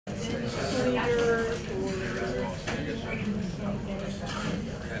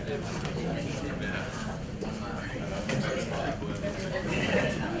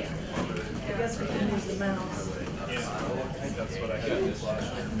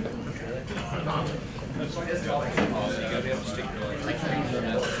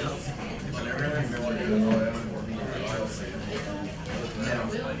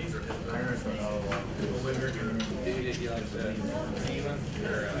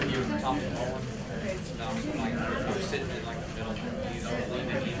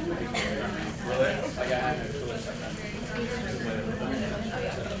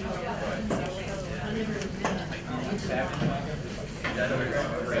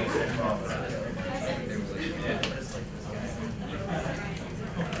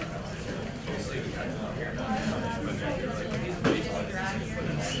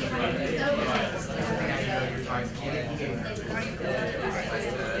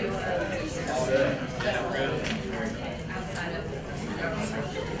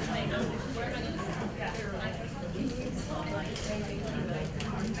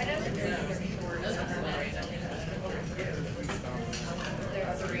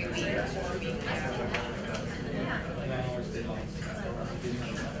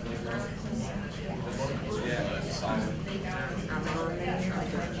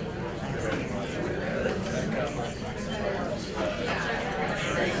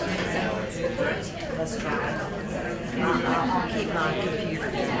Let's try it. I'll keep my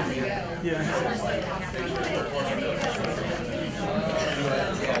computer down here. Yeah.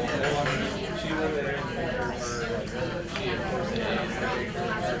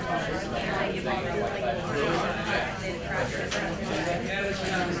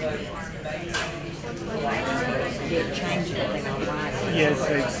 Didn't change anything on mine. Yes,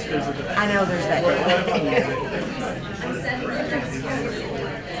 there's a I know there's that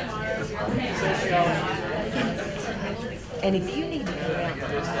And if you need to go out, you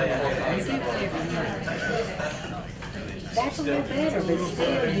do whatever you want. That's a little better, but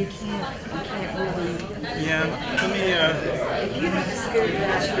still you can't really. Yeah, let me If you have to scoot it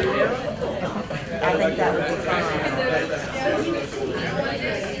out, I think that would be fine.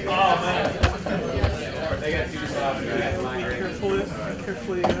 oh man.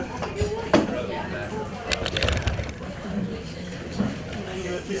 Carefully,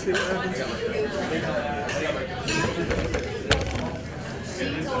 let's see what happens.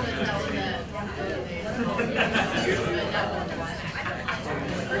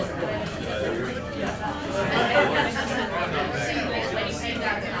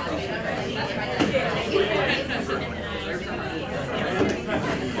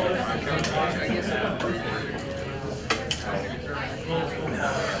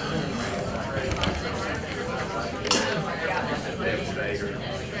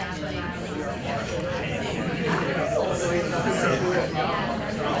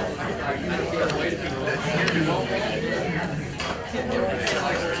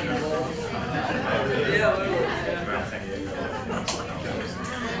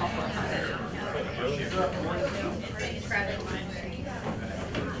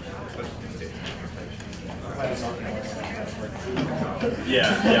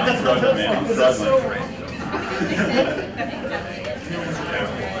 Yeah, I'm struggling, man. I'm struggling.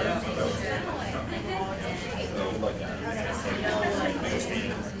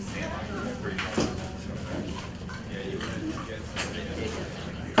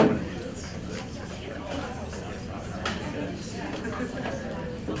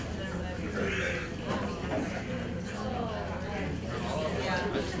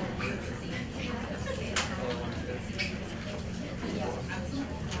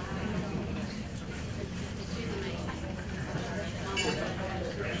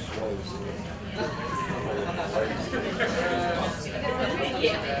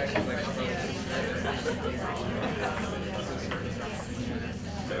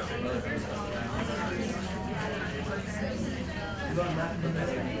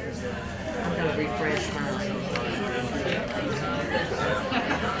 I'm going to refresh mine.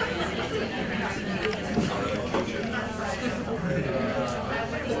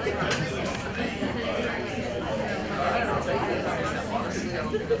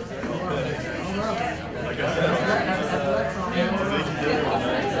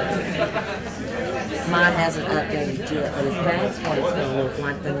 Mine hasn't updated yet, but if that's what it's going to look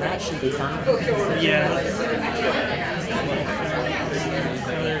like, then that should be fine. Yeah.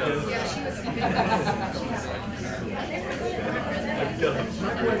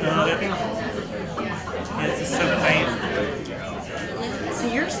 It's just so faint.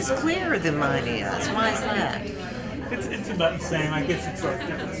 See, yours is clearer than mine is. Why is that? It's about the same. I guess it's like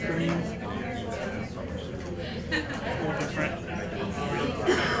different screens. A little different.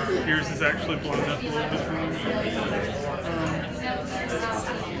 Yours is actually blown up a little bit more.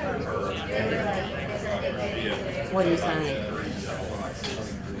 What do you think?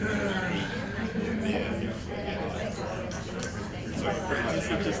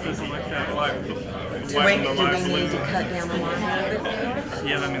 it just doesn't like that live. Do Live we, the do live we need to blue. cut down the line a little bit more?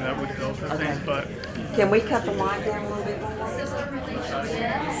 Yeah, I mean that would help, I Okay. think, but Can we cut the line down a little bit more?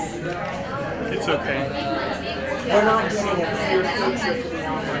 it's okay. We're not doing a clear feature for the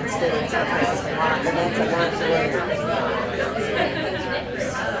offer, instead it's okay, it's a line, but that's a light blue.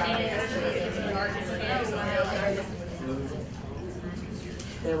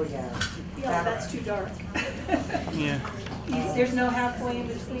 There we go. Yeah, that's too dark. Yeah. There's no halfway in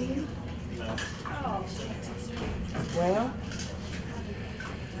between? No. Oh. Well,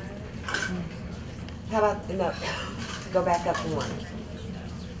 how about, no, go back up one.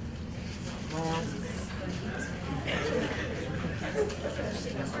 Well,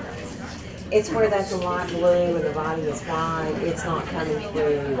 it's where that's a light blue and the body is white, it's not coming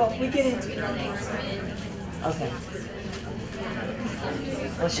through. Well, we get into it. Okay.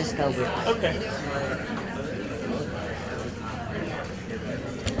 Let's just go with it. Okay.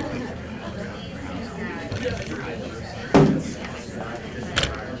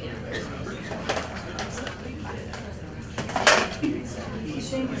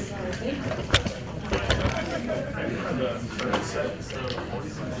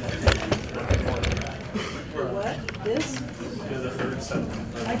 What? This? Do the third set.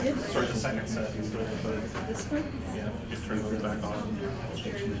 I did. Sorry, the second set instead of the third. This one? Yeah, just turn those back on.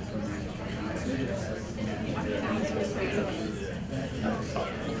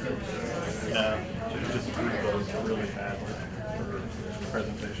 Yeah, just do those really bad for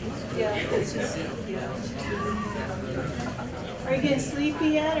presentations. Yeah, it's just, yeah. Are you getting sleepy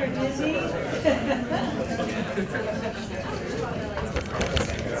yet or dizzy?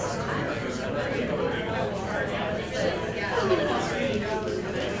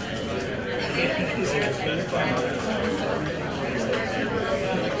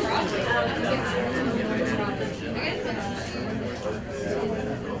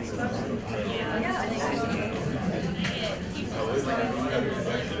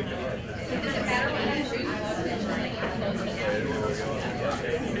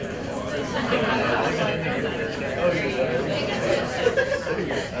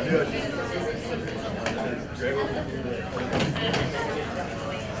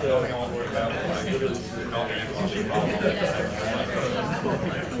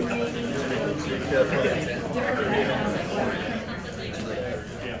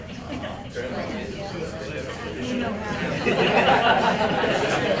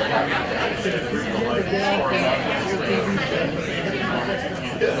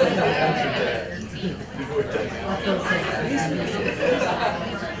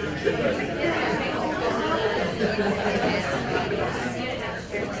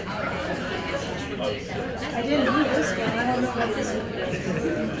 I didn't do this one. I don't know what this is.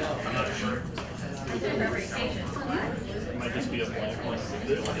 It might just be a blank one.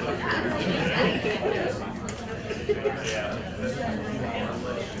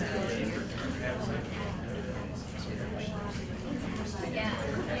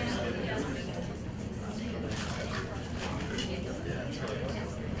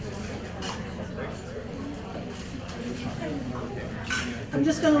 I'm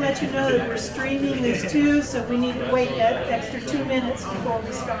just going to let you know that we're streaming this too, so we need to wait that extra 2 minutes before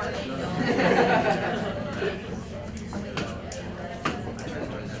we start.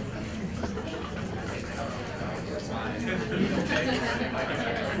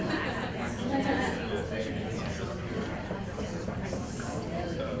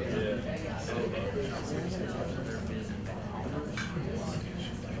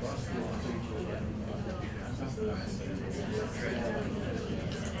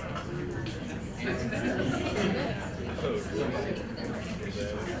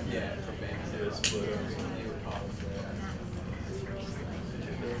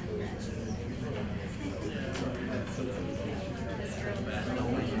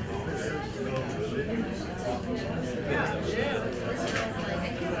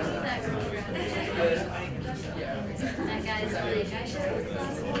 That guy's like, I should have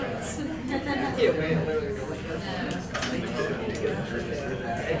lost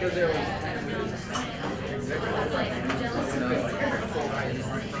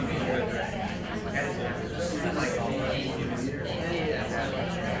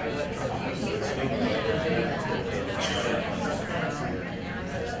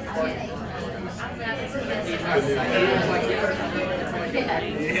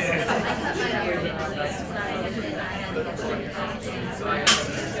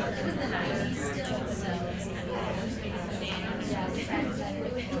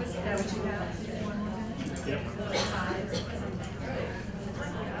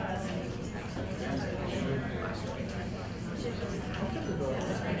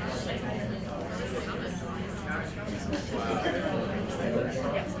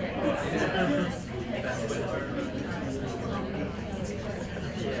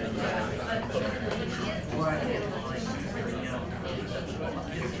Okay,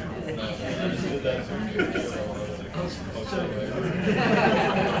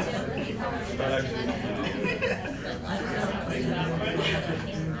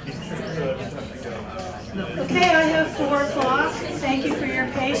 I have 4 o'clock. Thank you for your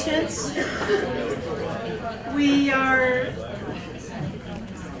patience. We are,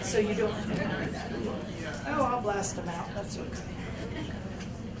 so you don't, oh, I'll blast them out, that's okay.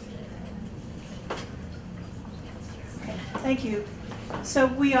 Okay, thank you. So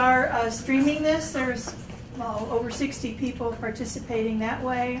we are streaming this. There's over 60 people participating that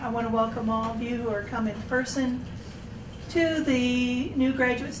way. I want to welcome all of you who are coming in person to the new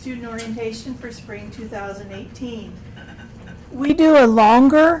graduate student orientation for spring 2018. We do a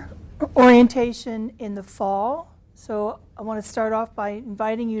longer orientation in the fall, so I want to start off by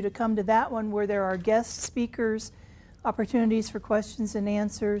inviting you to come to that one where there are guest speakers, opportunities for questions and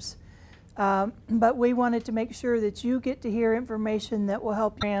answers. But we wanted to make sure that you get to hear information that will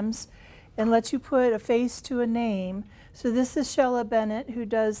help programs and let you put a face to a name. So this is Shella Bennett, who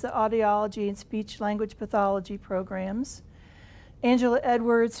does the audiology and speech language pathology programs. Angela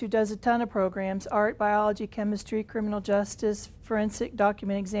Edwards, who does a ton of programs: art, biology, chemistry, criminal justice, forensic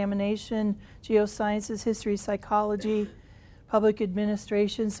document examination, geosciences, history, psychology, public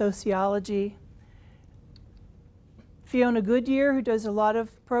administration, sociology. Fiona Goodyear, who does a lot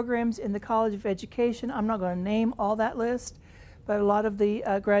of programs in the College of Education. I'm not going to name all that list, but a lot of the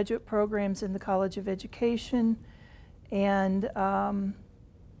graduate programs in the College of Education. And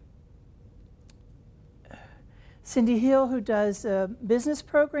Cindy Hill, who does business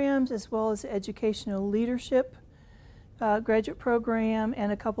programs as well as educational leadership graduate program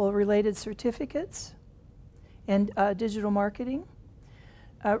and a couple of related certificates, and digital marketing.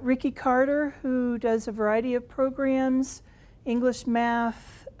 Ricky Carter, who does a variety of programs: English,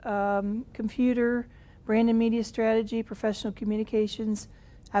 math, computer, brand and media strategy, professional communications,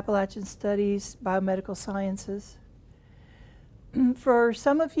 Appalachian studies, biomedical sciences. For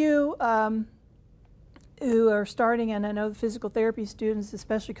some of you who are starting, and I know the physical therapy students,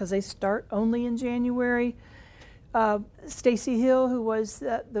 especially because they start only in January, Stacy Hill, who was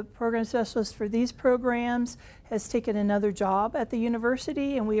the program specialist for these programs, has taken another job at the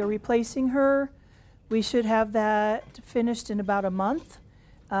university, and we are replacing her. We should have that finished in about a month.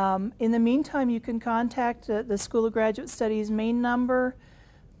 In the meantime, you can contact the School of Graduate Studies main number,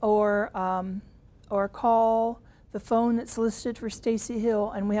 or call the phone that's listed for Stacy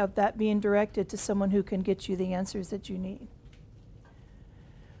Hill, and we have that being directed to someone who can get you the answers that you need.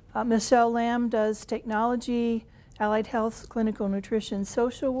 Michelle Lamb does technology, allied health, clinical nutrition,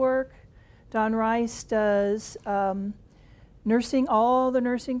 social work. Don Rice does nursing, all the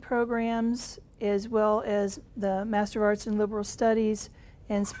nursing programs, as well as the Master of Arts in Liberal Studies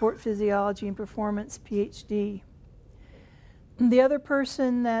and Sport Physiology and Performance PhD. The other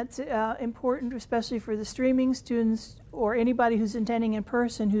person that's important, especially for the streaming students or anybody who's attending in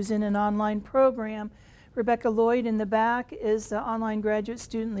person who's in an online program, Rebecca Lloyd in the back is the online graduate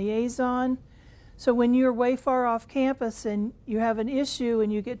student liaison. So when you're way far off campus and you have an issue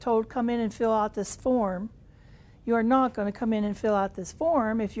and you get told come in and fill out this form, you are not going to come in and fill out this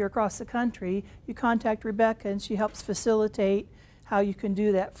form if you're across the country. You contact Rebecca and she helps facilitate how you can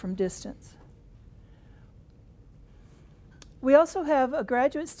do that from distance. We also have a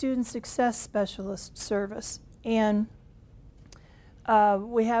graduate student success specialist service, and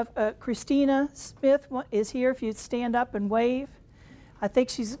we have Christina Smith is here. If you'd stand up and wave. I think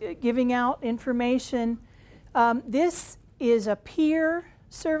she's giving out information. This is a peer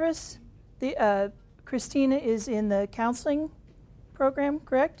service. Christina is in the counseling program,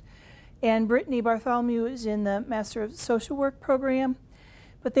 correct? And Brittany Bartholomew is in the Master of Social Work program.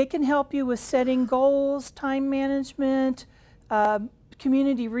 But they can help you with setting goals, time management,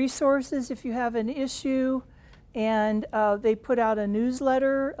 community resources if you have an issue. And they put out a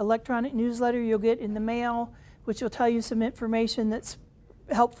newsletter, electronic newsletter you'll get in the mail, which will tell you some information that's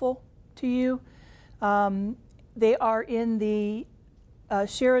helpful to you. They are in the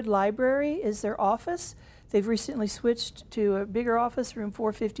shared library is their office. They've recently switched to a bigger office, room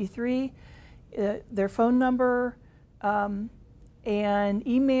 453. Their phone number and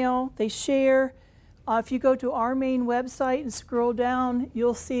email they share. If you go to our main website and scroll down,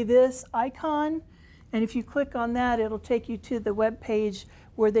 you'll see this icon. And if you click on that, it'll take you to the web page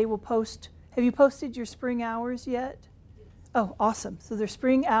where they will post. Have you posted your spring hours yet? Oh, awesome. So their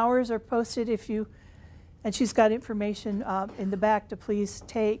spring hours are posted if you, and she's got information in the back to please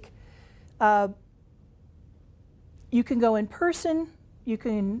take. You can go in person. You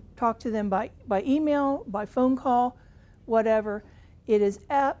can talk to them by email, by phone call, whatever. It is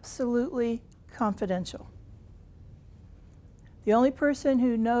absolutely confidential. The only person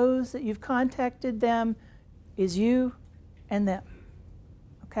who knows that you've contacted them is you and them.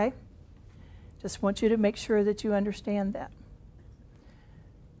 Okay? Just want you to make sure that you understand that.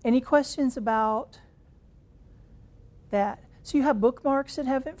 Any questions about that? So you have bookmarks that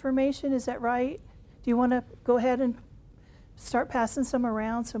have information, is that right? Do you want to go ahead and start passing some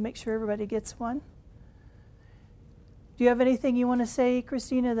around so make sure everybody gets one? Do you have anything you want to say,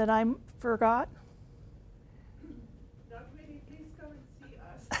 Christina, that I forgot? Dr. Minnie, please come and see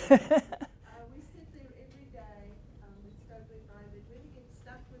us. We sit there every day. It's totally private. When we get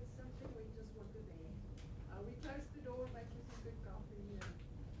stuck with something, we just want to be. We close the door, make you some good coffee,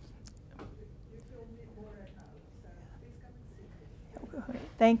 and you feel more at home. So please come and see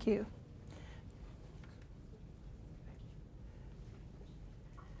us. Thank you.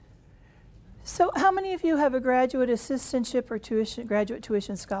 So how many of you have a graduate assistantship or graduate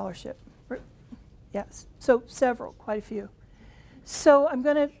tuition scholarship? Yes, so several, quite a few. So I'm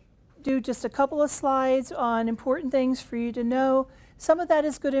going to do just a couple of slides on important things for you to know. Some of that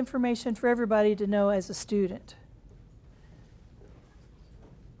is good information for everybody to know as a student.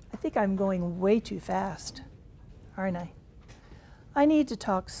 I think I'm going way too fast, aren't I? I need to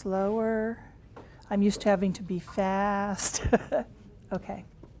talk slower. I'm used to having to be fast. Okay.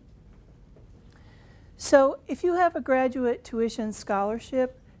 So if you have a graduate tuition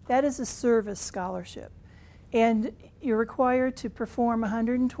scholarship, that is a service scholarship. And you're required to perform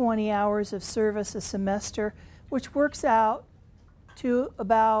 120 hours of service a semester, which works out to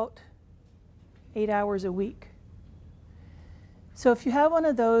about 8 hours a week. So if you have one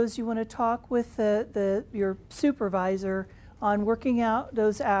of those, you want to talk with your supervisor on working out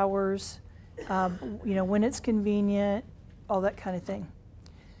those hours, when it's convenient, all that kind of thing.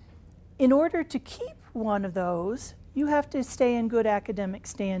 In order to keep one of those, you have to stay in good academic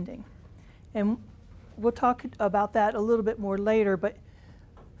standing. And we'll talk about that a little bit more later, but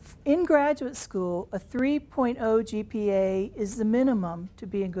in graduate school, a 3.0 GPA is the minimum to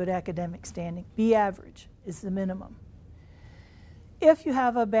be in good academic standing. B average is the minimum. If you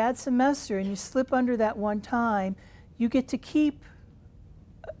have a bad semester and you slip under that one time, you get to keep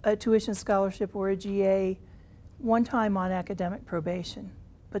a tuition scholarship or a GA one time on academic probation.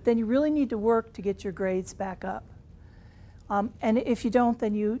 But then you really need to work to get your grades back up. And if you don't,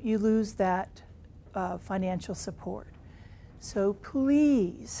 then you lose that financial support. So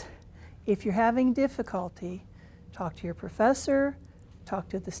please, if you're having difficulty, talk to your professor, talk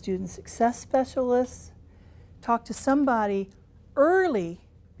to the student success specialist, talk to somebody early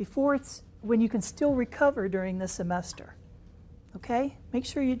before it's when you can still recover during the semester. Okay? Make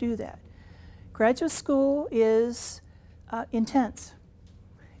sure you do that. Graduate school is intense.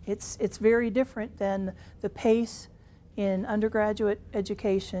 It's very different than the pace in undergraduate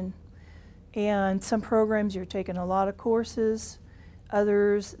education. And some programs you're taking a lot of courses,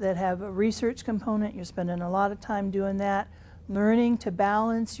 others that have a research component, you're spending a lot of time doing that. Learning to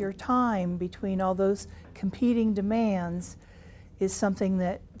balance your time between all those competing demands is something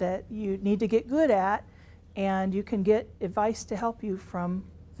that you need to get good at, and you can get advice to help you from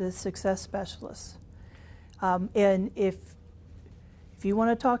the success specialists. And if you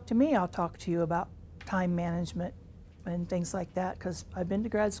want to talk to me, I'll talk to you about time management and things like that, because I've been to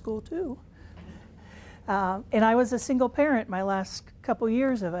grad school too. And I was a single parent my last couple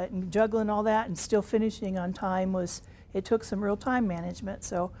years of it, and juggling all that and still finishing on time it took some real time management.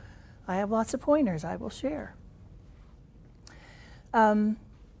 So I have lots of pointers I will share.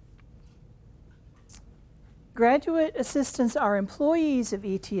 Graduate assistants are employees of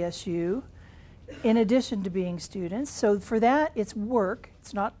ETSU in addition to being students. So for that, it's work.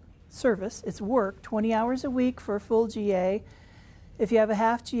 It's not service. It's work, 20 hours a week for a full GA. If you have a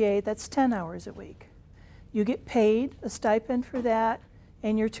half GA, that's 10 hours a week. You get paid a stipend for that,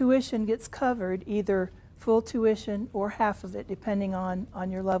 and your tuition gets covered, either full tuition or half of it, depending on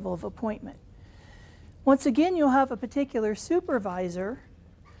your level of appointment. Once again, you'll have a particular supervisor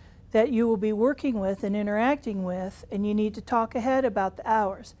that you will be working with and interacting with, and you need to talk ahead about the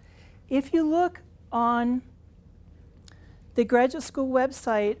hours. If you look on the graduate school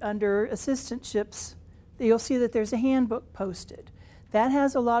website under assistantships, you'll see that there's a handbook posted. That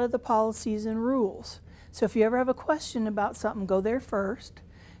has a lot of the policies and rules. So if you ever have a question about something, go there first.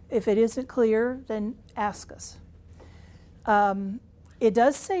 If it isn't clear, then ask us. It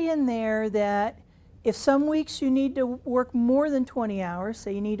does say in there that if some weeks you need to work more than 20 hours,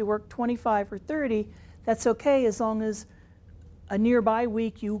 say you need to work 25 or 30, that's okay as long as a nearby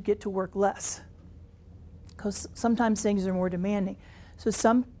week you get to work less, because sometimes things are more demanding. So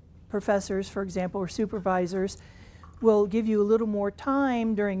some professors, for example, or supervisors will give you a little more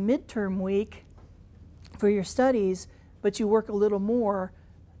time during midterm week for your studies, but you work a little more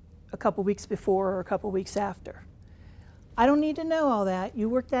a couple weeks before or a couple weeks after. I don't need to know all that. You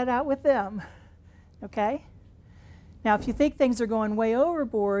work that out with them, okay? Now, if you think things are going way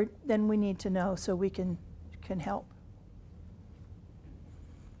overboard, then we need to know so we can help.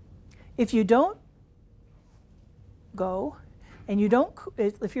 If you don't go, and you don't,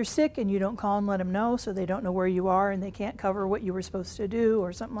 if you're sick and you don't call and let them know so they don't know where you are and they can't cover what you were supposed to do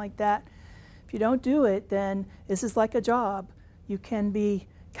or something like that, if you don't do it, then this is like a job. You can be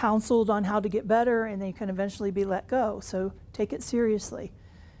counseled on how to get better and then you can eventually be let go. So take it seriously.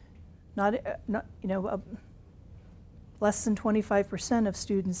 Not you know, less than 25% of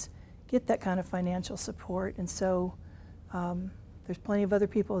students get that kind of financial support, and so there's plenty of other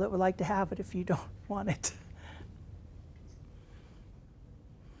people that would like to have it if you don't want it.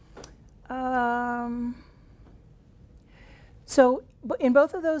 So in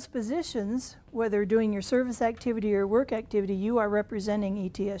both of those positions, whether doing your service activity or work activity, you are representing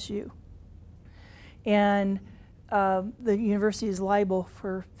ETSU. And the university is liable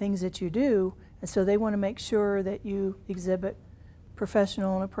for things that you do, and so they want to make sure that you exhibit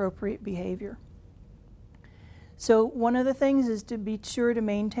professional and appropriate behavior. So one of the things is to be sure to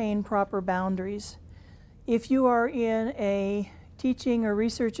maintain proper boundaries. If you are in a teaching or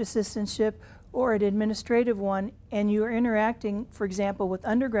research assistantship or an administrative one and you are interacting, for example, with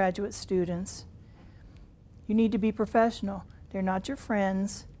undergraduate students, you need to be professional. They're not your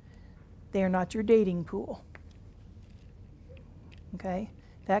friends. They are not your dating pool. Okay?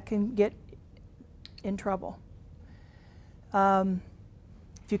 That can get in trouble.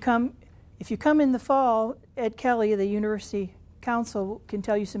 If you come in the fall, Ed Kelly, the university council, can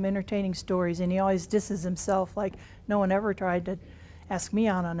tell you some entertaining stories, and he always disses himself like no one ever tried to ask me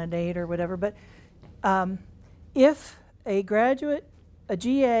out on a date or whatever. But if a graduate, a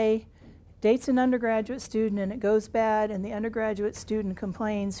GA, dates an undergraduate student and it goes bad and the undergraduate student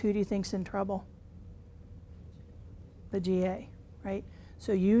complains, who do you think's in trouble? The GA, right?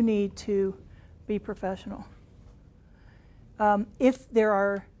 So you need to be professional. If there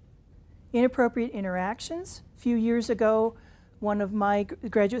are inappropriate interactions, a few years ago, one of my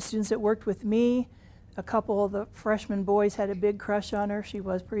graduate students that worked with me, a couple of the freshman boys had a big crush on her. She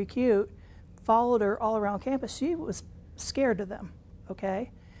was pretty cute. Followed her all around campus. She was scared of them, okay?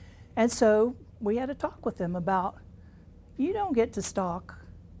 And so we had to talk with them about, you don't get to stalk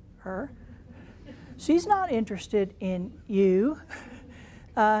her. She's not interested in you.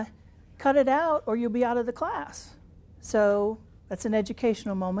 Cut it out or you'll be out of the class. So that's an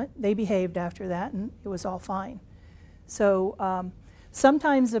educational moment. They behaved after that and it was all fine. So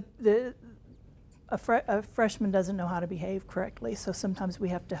sometimes a freshman doesn't know how to behave correctly, so sometimes we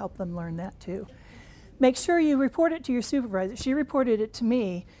have to help them learn that too. Make sure you report it to your supervisor. She reported it to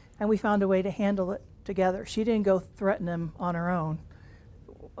me and we found a way to handle it together. She didn't go threaten him on her own.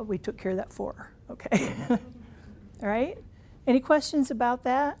 We took care of that for her, okay? All right? Any questions about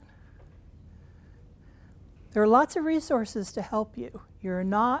that? There are lots of resources to help you. You're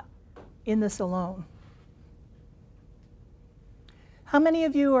not in this alone. How many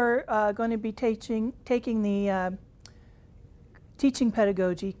of you are going to be taking the teaching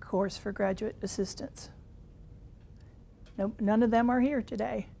pedagogy course for graduate assistants? No, none of them are here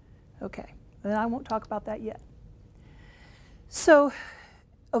today. Okay, then I won't talk about that yet. So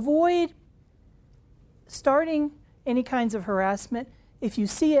avoid starting any kinds of harassment. If you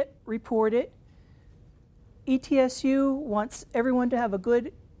see it, report it. ETSU wants everyone to have a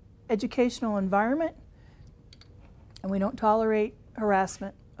good educational environment, and we don't tolerate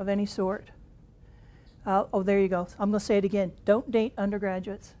harassment of any sort. Oh, there you go. I'm going to say it again. Don't date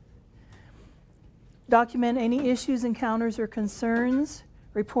undergraduates. Document any issues, encounters, or concerns.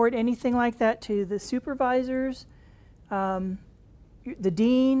 Report anything like that to the supervisors, the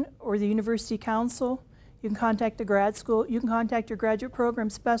dean, or the university council. You can contact the grad school. You can contact your graduate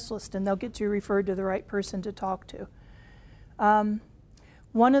program specialist, and they'll get you referred to the right person to talk to.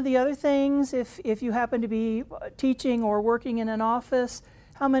 One of the other things, if you happen to be teaching or working in an office,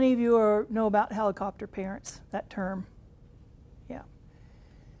 how many of you know about helicopter parents, that term? Yeah.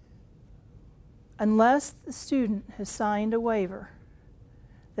 Unless the student has signed a waiver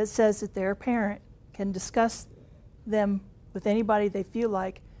that says that their parent can discuss them with anybody they feel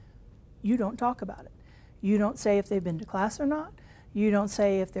like, you don't talk about it. You don't say if they've been to class or not. You don't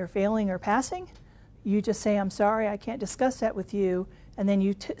say if they're failing or passing. You just say, I'm sorry, I can't discuss that with you, and then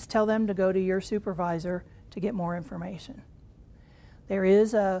you tell them to go to your supervisor to get more information. There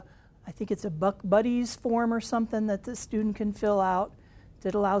is I think it's a Buck Buddies form or something that the student can fill out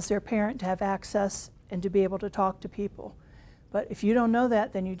that allows their parent to have access and to be able to talk to people. But if you don't know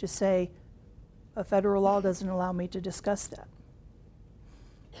that, then you just say, a federal law doesn't allow me to discuss that.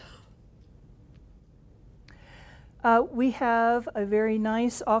 We have a very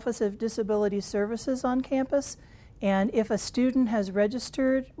nice Office of Disability Services on campus, and if a student has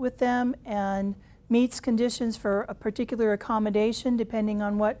registered with them and meets conditions for a particular accommodation, depending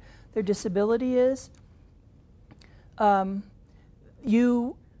on what their disability is,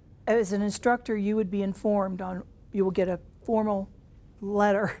 you, as an instructor, you would be informed on, you will get a formal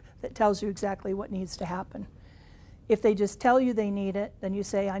letter that tells you exactly what needs to happen. If they just tell you they need it, then you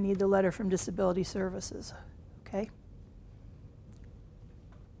say, I need the letter from Disability Services, okay?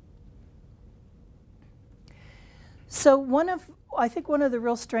 So I think one of the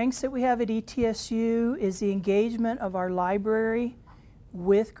real strengths that we have at ETSU is the engagement of our library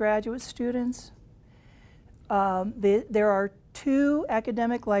with graduate students. There are 2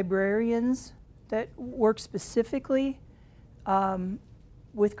 academic librarians that work specifically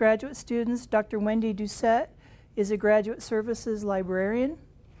with graduate students. Dr. Wendy Doucette is a graduate services librarian.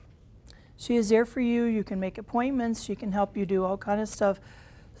 She is there for you. You can make appointments. She can help you do all kinds of stuff,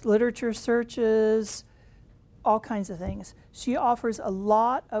 literature searches, all kinds of things. She offers a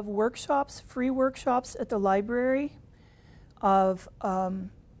lot of workshops, free workshops at the library of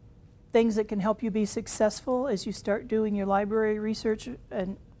things that can help you be successful as you start doing your library research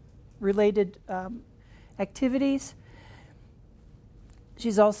and related activities.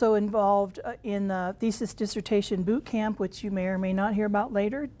 She's also involved in the thesis dissertation boot camp, which you may or may not hear about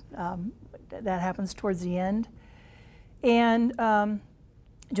later. That happens towards the end. And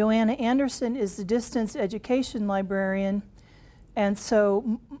Joanna Anderson is the distance education librarian, and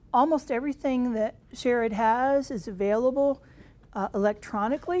so almost everything that Sherrod has is available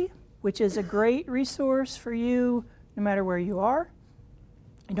electronically, which is a great resource for you no matter where you are.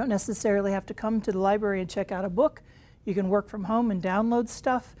 You don't necessarily have to come to the library and check out a book. You can work from home and download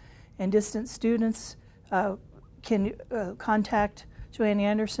stuff, and distant students can contact Joanna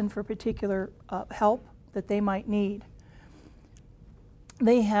Anderson for particular help that they might need.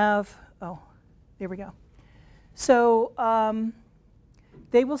 They have, oh, there we go. So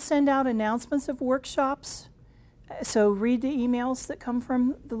they will send out announcements of workshops. So read the emails that come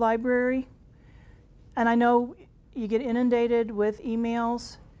from the library. And I know you get inundated with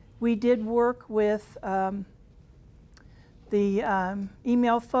emails. We did work with the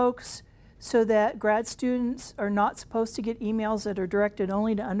email folks so that grad students are not supposed to get emails that are directed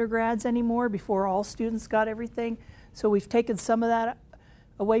only to undergrads anymore. Before, all students got everything. So we've taken some of that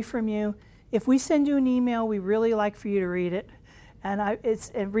away from you. If we send you an email, we really like for you to read it. And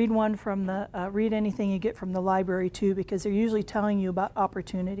read one from the, read anything you get from the library too, because they're usually telling you about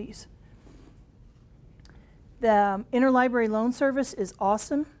opportunities. The interlibrary loan service is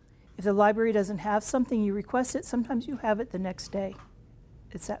awesome. If the library doesn't have something, you request it. Sometimes you have it the next day.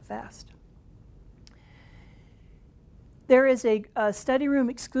 It's that fast. There is a study room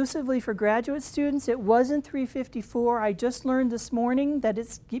exclusively for graduate students. It wasn't $354. I just learned this morning that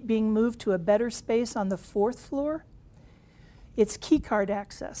it's being moved to a better space on the 4th floor. It's key card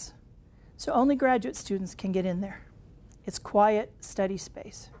access, so only graduate students can get in there. It's quiet study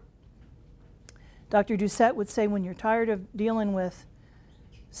space. Dr. Doucette would say, when you're tired of dealing with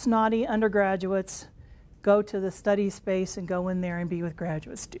snotty undergraduates, go to the study space and go in there and be with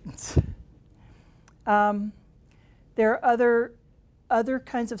graduate students. There are other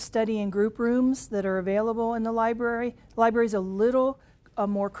kinds of study and group rooms that are available in the library. The library is a little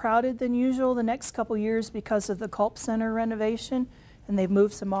more crowded than usual the next couple years because of the Culp Center renovation, and they've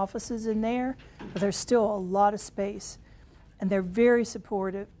moved some offices in there, but there's still a lot of space. And they're very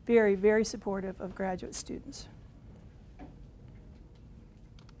supportive, very, very supportive of graduate students.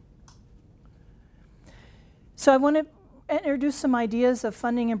 So I want to introduce some ideas of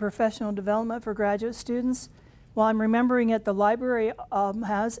funding and professional development for graduate students. While I'm remembering it, the library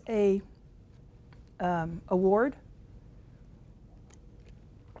has a award,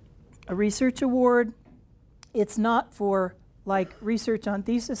 a research award. It's not for like research on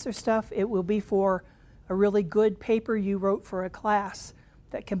thesis or stuff. It will be for a really good paper you wrote for a class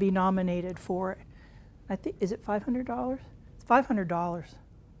that can be nominated for it. I think, is it $500? It's $500.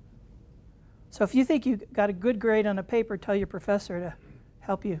 So if you think you got a good grade on a paper, tell your professor to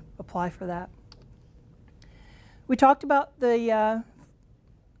help you apply for that. We talked about the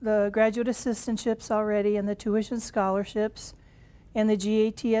graduate assistantships already and the tuition scholarships and the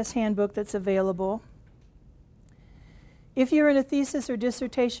GATS handbook that's available. If you're in a thesis or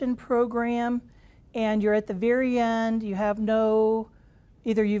dissertation program and you're at the very end, you have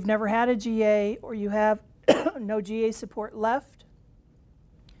either you've never had a GA or you have no GA support left,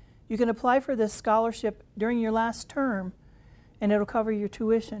 You can apply for this scholarship during your last term, and it'll cover your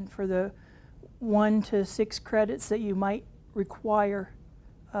tuition for the 1 to 6 credits that you might require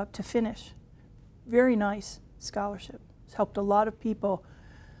to finish. Very nice scholarship. It's helped a lot of people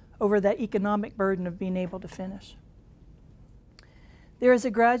over that economic burden of being able to finish. There is a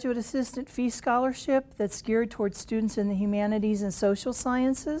graduate assistant fee scholarship that's geared towards students in the humanities and social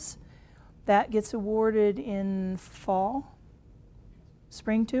sciences. That gets awarded in fall.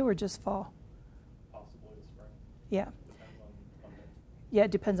 Spring too, or just fall? Possibly the spring. Yeah. Depends on funding. Yeah,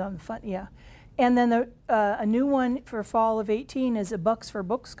 it depends on the fund, yeah. And then a new one for fall of 18 is a Bucks for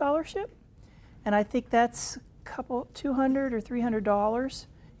Books scholarship. And I think that's $200 or $300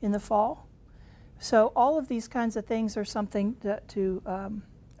 in the fall. So all of these kinds of things are something to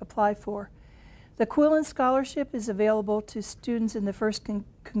apply for. The Quillen Scholarship is available to students in the 1st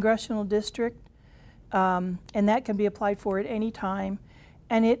Congressional District, and that can be applied for at any time.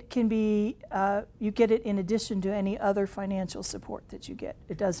 And it can be, you get it in addition to any other financial support that you get.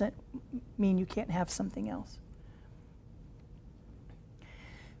 It doesn't mean you can't have something else.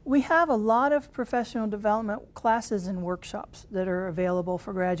 We have a lot of professional development classes and workshops that are available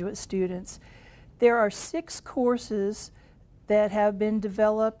for graduate students. There are 6 courses that have been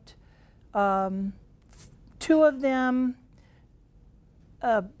developed. 2 of them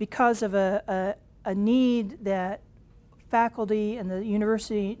because of a need that faculty and the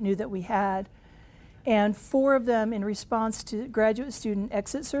university knew that we had, and 4 of them in response to graduate student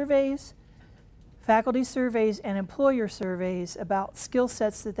exit surveys, faculty surveys, and employer surveys about skill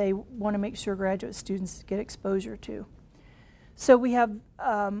sets that they want to make sure graduate students get exposure to. So we have,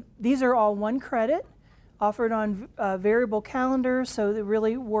 these are all 1 credit, offered on variable calendars, so it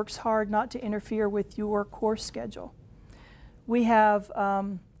really works hard not to interfere with your course schedule. We have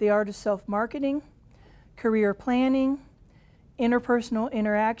the Art of Self-Marketing, Career Planning, Interpersonal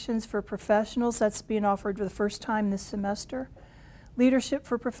Interactions for Professionals, that's being offered for the first time this semester, Leadership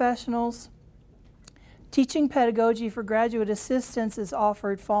for Professionals, Teaching Pedagogy for Graduate Assistants is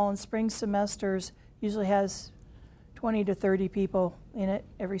offered fall and spring semesters, usually has 20 to 30 people in it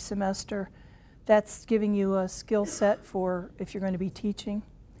every semester. That's giving you a skill set for if you're going to be teaching.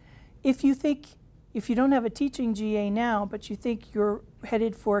 If you don't have a teaching GA now, but you think you're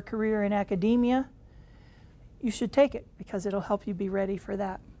headed for a career in academia, you should take it because it'll help you be ready for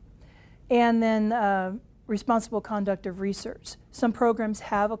that. And then responsible conduct of research. Some programs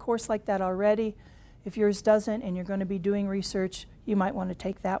have a course like that already. If yours doesn't and you're going to be doing research, you might want to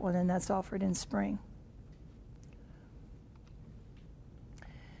take that one, and that's offered in spring.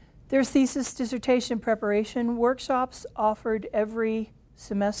 There's thesis dissertation preparation workshops offered every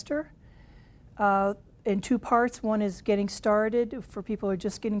semester in 2 parts. One is getting started for people who are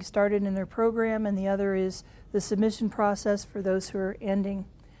just getting started in their program, and the other is the submission process for those who are ending.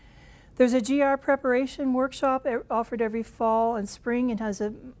 There's a GR preparation workshop offered every fall and spring and has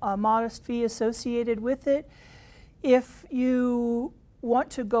a modest fee associated with it. If you want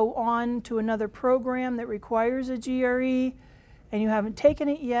to go on to another program that requires a GRE and you haven't taken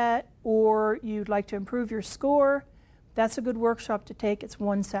it yet, or you'd like to improve your score, that's a good workshop to take. It's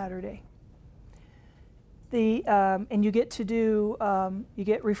 1 Saturday. And you get to do, you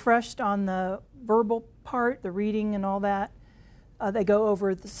get refreshed on the verbal part, the reading and all that. They go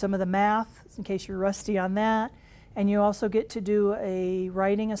over some of the math in case you're rusty on that. And you also get to do a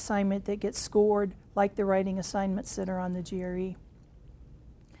writing assignment that gets scored like the writing assignments that are on the GRE.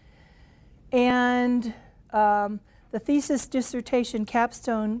 And the thesis dissertation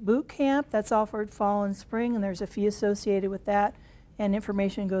capstone boot camp, that's offered fall and spring, and there's a fee associated with that, and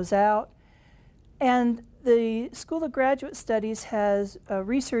information goes out. And the School of Graduate Studies has a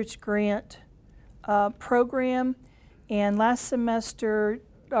research grant program, and last semester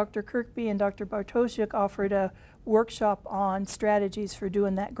Dr. Kirkby and Dr. Bartosiuk offered a workshop on strategies for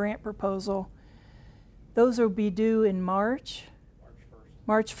doing that grant proposal. Those will be due in March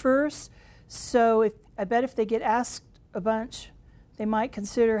 1st. So I bet if they get asked a bunch, they might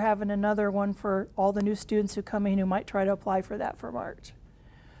consider having another one for all the new students who come in who might try to apply for that for March.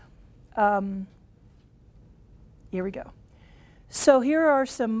 Here we go. So here are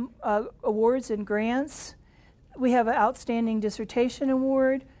some awards and grants. We have an Outstanding Dissertation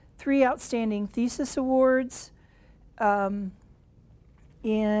Award, 3 Outstanding Thesis Awards in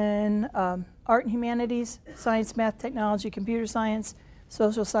Art and Humanities, Science, Math, Technology, Computer Science,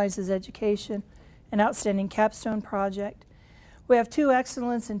 Social Sciences Education, an Outstanding Capstone Project. We have 2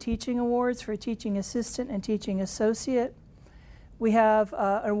 Excellence in Teaching Awards for Teaching Assistant and Teaching Associate. We have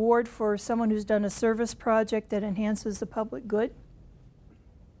an award for someone who's done a service project that enhances the public good.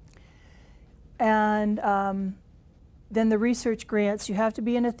 And Then the research grants, you have to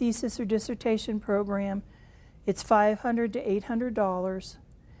be in a thesis or dissertation program. It's $500 to $800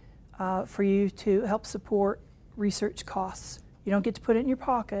 for you to help support research costs. You don't get to put it in your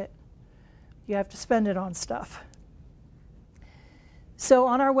pocket. You have to spend it on stuff. So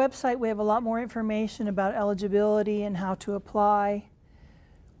on our website, we have a lot more information about eligibility and how to apply.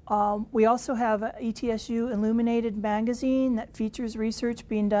 We also have a ETSU Illuminated magazine that features research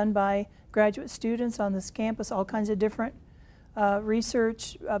being done by graduate students on this campus, all kinds of different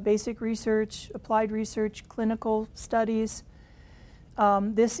research, basic research, applied research, clinical studies.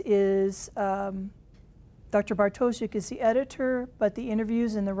 This is, Dr. Bartosik is the editor, but the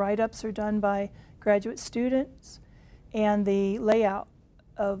interviews and the write-ups are done by graduate students, and the layout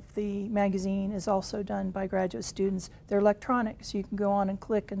of the magazine is also done by graduate students. They're electronic, so you can go on and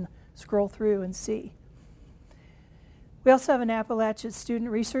click and scroll through and see. We also have an Appalachia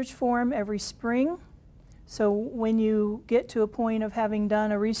Student Research Forum every spring. So when you get to a point of having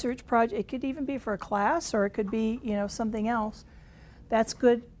done a research project, it could even be for a class or it could be, you know, something else. That's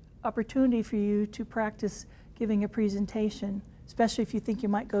good opportunity for you to practice giving a presentation, especially if you think you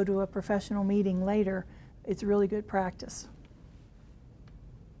might go to a professional meeting later. It's really good practice.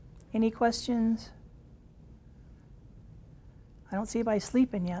 Any questions? I don't see anybody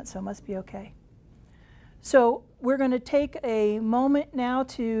sleeping yet, so it must be okay. So we're going to take a moment now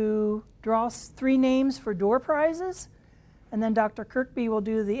to draw 3 names for door prizes, and then Dr. Kirkby will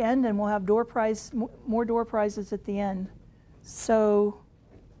do the end, and we'll have more door prizes at the end. So,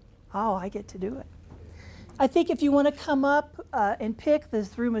 oh, I get to do it. I think if you want to come up and pick,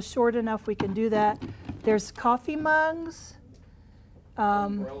 this room is short enough, we can do that. There's coffee mugs,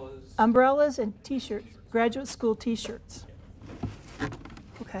 umbrellas and t-shirts, graduate school t-shirts.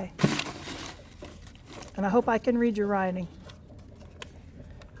 Okay. And I hope I can read your writing.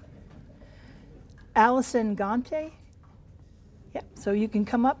 Allison Gante. Yep, so you can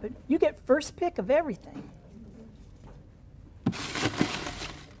come up and you get first pick of everything. The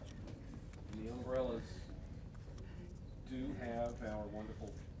umbrellas do have our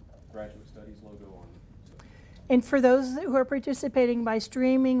wonderful Graduate Studies logo on them. And for those who are participating by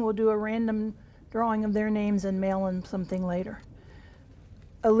streaming, we'll do a random drawing of their names and mail them something later.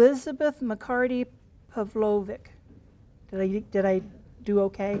 Elizabeth McCarty Pavlovic. Did I do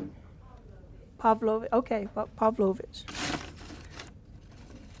okay? Pavlovic. Okay, Pavlovich.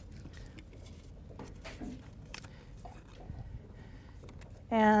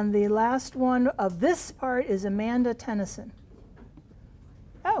 And the last one of this part is Amanda Tennyson.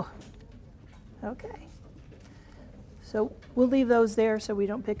 Oh, okay. So we'll leave those there so we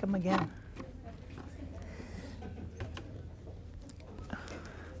don't pick them again.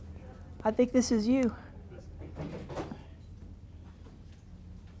 I think this is you.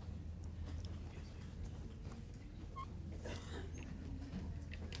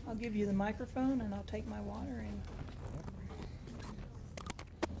 I'll give you the microphone and I'll take my water and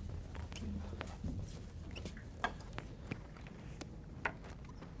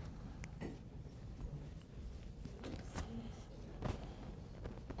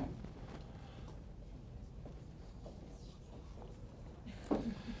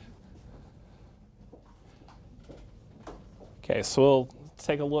Okay, so we'll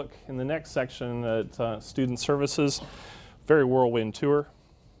take a look in the next section at student services, very whirlwind tour.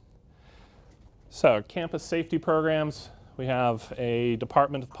 So campus safety programs, we have a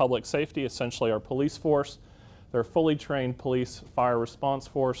Department of Public Safety, essentially our police force. They're a fully trained police fire response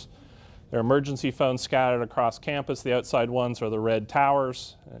force. There are emergency phones scattered across campus. The outside ones are the red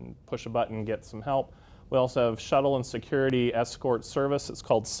towers, and push a button and get some help. We also have shuttle and security escort service. It's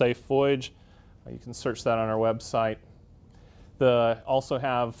called Safe Voyage. You can search that on our website. Also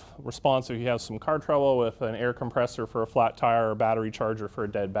have response if you have some car trouble with an air compressor for a flat tire or a battery charger for a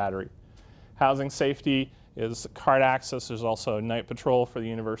dead battery. Housing safety is card access. There's also a night patrol for the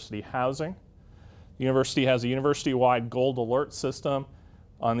university housing. The university has a university-wide gold alert system.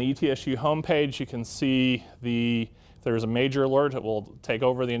 On the ETSU homepage, you can see if there's a major alert, it will take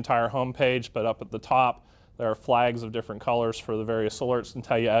over the entire homepage, but up at the top, there are flags of different colors for the various alerts and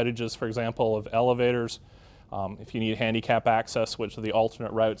tell you outages, for example, of elevators. If you need handicap access, which are the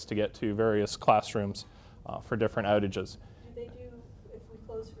alternate routes to get to various classrooms for different outages. Do they do, if we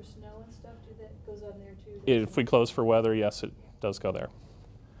close for snow and stuff, that goes on there too? If we close for weather, yes, it does go there.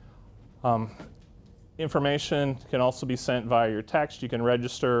 Information can also be sent via your text. You can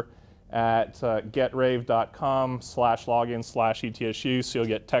register at getrave.com/login/ETSU, so you'll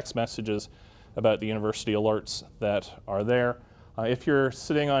get text messages about the university alerts that are there. If you're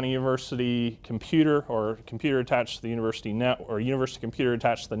sitting on a university computer or computer attached to the university net or university computer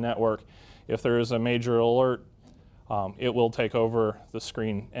attached to the network, if there is a major alert, it will take over the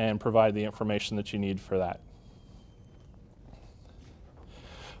screen and provide the information that you need for that.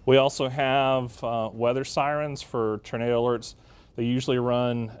 We also have weather sirens for tornado alerts. They usually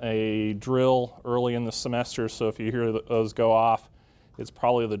run a drill early in the semester, so if you hear those go off, it's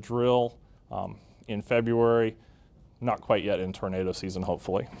probably the drill in February, not quite yet in tornado season,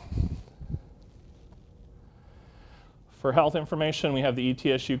 hopefully. For health information, we have the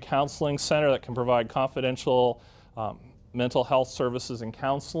ETSU Counseling Center that can provide confidential mental health services and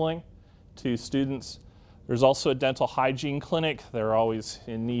counseling to students. There's also a dental hygiene clinic. They're always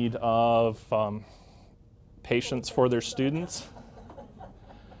in need of patients for their students.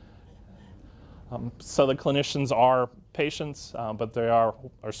 So the clinicians are patients, but they are,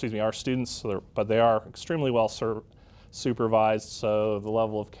 or excuse me, are students, but they are extremely well supervised, so the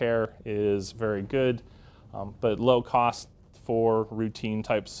level of care is very good, but low cost for routine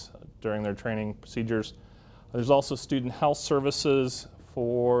types during their training procedures. There's also student health services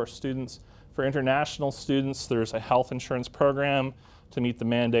for students. For international students, there's a health insurance program to meet the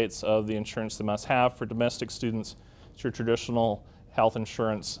mandates of the insurance they must have. For domestic students, it's your traditional health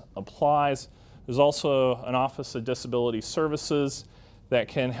insurance applies. There's also an Office of Disability Services that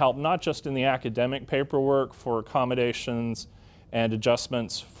can help not just in the academic paperwork for accommodations and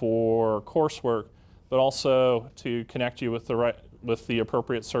adjustments for coursework, but also to connect you with the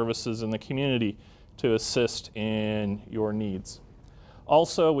appropriate services in the community to assist in your needs.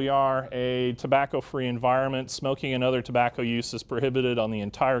 Also, we are a tobacco-free environment. Smoking and other tobacco use is prohibited on the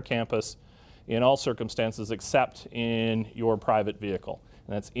entire campus in all circumstances except in your private vehicle.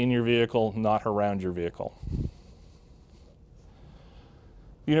 And that's in your vehicle, not around your vehicle.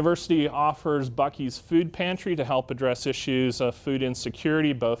 The university offers Buc-ee's Food Pantry to help address issues of food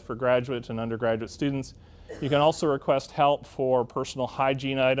insecurity, both for graduate and undergraduate students. You can also request help for personal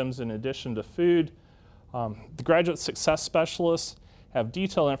hygiene items in addition to food. The graduate success specialists have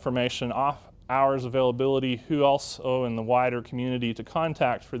detailed information, off hours availability, who also in the wider community to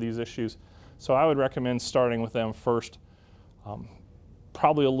contact for these issues. So I would recommend starting with them first.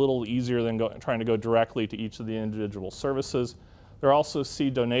 Probably a little easier than trying to go directly to each of the individual services. There also see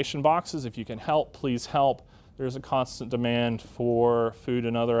donation boxes. If you can help, please help. There's a constant demand for food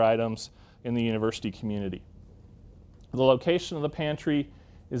and other items in the university community. The location of the pantry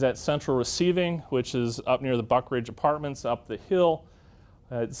is at Central Receiving, which is up near the Buck Ridge Apartments up the hill.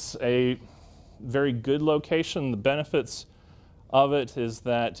 It's a very good location. The benefits of it is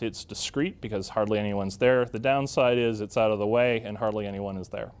that it's discreet because hardly anyone's there. The downside is it's out of the way and hardly anyone is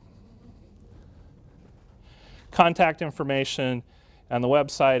there. Contact information on the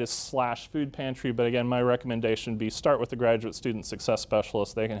website is /foodpantry, but again, my recommendation would be start with the Graduate Student Success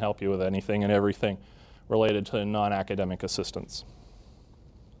Specialist. They can help you with anything and everything related to non-academic assistance.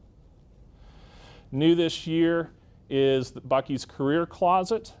 New this year is the Buc-ee's Career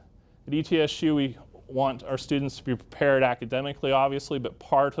Closet. At ETSU, we want our students to be prepared academically, obviously, but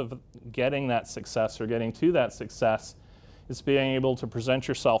part of getting that success or getting to that success is being able to present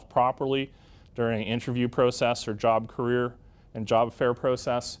yourself properly during an interview process or job career and job fair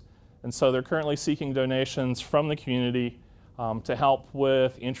process. And so they're currently seeking donations from the community to help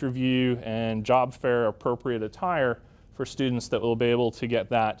with interview and job fair appropriate attire for students that will be able to get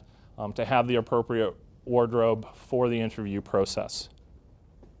that, to have the appropriate wardrobe for the interview process.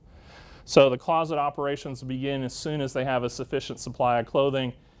 So the closet operations begin as soon as they have a sufficient supply of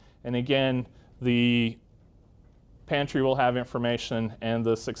clothing. And again, the pantry will have information and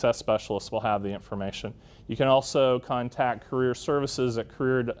the success specialist will have the information. You can also contact career services at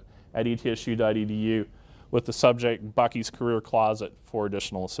career@etsu.edu with the subject Buc-ee's Career Closet for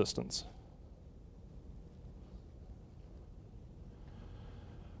additional assistance.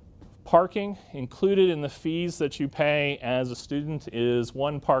 Parking included in the fees that you pay as a student is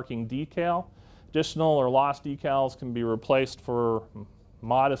one parking decal. Additional or lost decals can be replaced for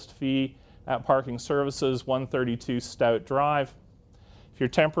modest fee at Parking Services, 132 Stout Drive. If you're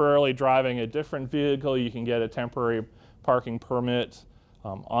temporarily driving a different vehicle, you can get a temporary parking permit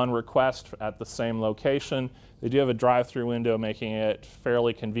on request at the same location. They do have a drive-through window, making it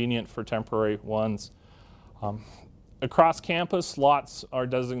fairly convenient for temporary ones. Across campus, lots are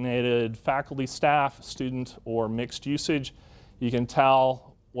designated faculty, staff, student, or mixed usage. You can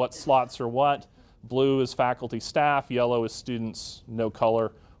tell what slots are what. Blue is faculty, staff, yellow is students, no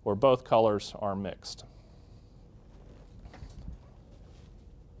color, or both colors are mixed.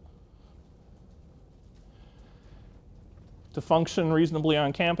 To function reasonably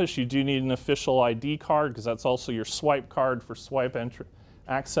on campus, you do need an official ID card because that's also your swipe card for swipe entry.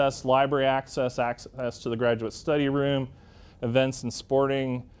 Access, library access, access to the graduate study room, events and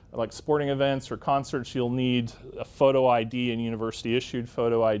sporting like sporting events or concerts, you'll need a photo ID and university-issued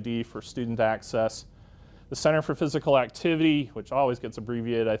photo ID for student access. The Center for Physical Activity, which always gets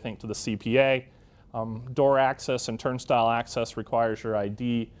abbreviated, I think, to the CPA, door access and turnstile access requires your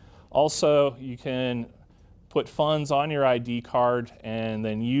ID. Also, you can put funds on your ID card and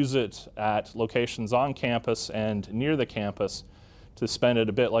then use it at locations on campus and near the campus to spend it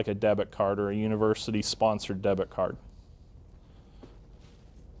a bit like a debit card or a university-sponsored debit card.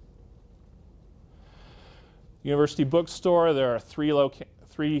 University Bookstore, there are three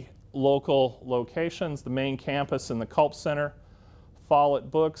local locations: the main campus and the Culp Center, Follett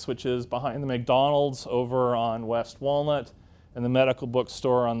Books, which is behind the McDonald's over on West Walnut, and the Medical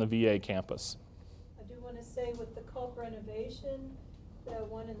Bookstore on the VA campus. I do want to say with the Culp renovation, the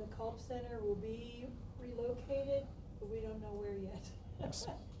one in the Culp Center will be relocated, but we don't know where yet. Yes.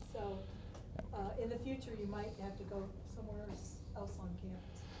 So in the future, you might have to go somewhere else on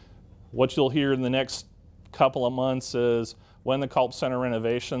campus. What you'll hear in the next couple of months is when the Culp Center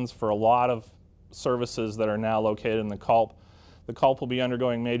renovations for a lot of services that are now located in the Culp will be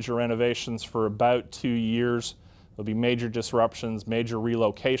undergoing major renovations for about 2 years. There'll be major disruptions, major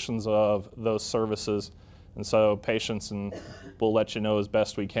relocations of those services, and so patience, and we'll let you know as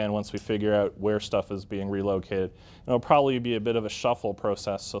best we can once we figure out where stuff is being relocated. And it'll probably be a bit of a shuffle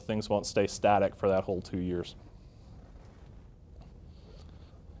process, so things won't stay static for that whole 2 years.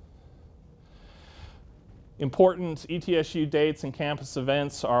 Important ETSU dates and campus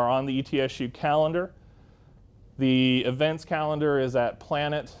events are on the ETSU calendar. The events calendar is at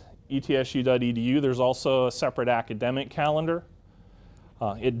planet.etsu.edu. There's also a separate academic calendar.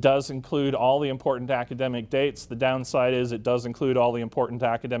 It does include all the important academic dates. The downside is it does include all the important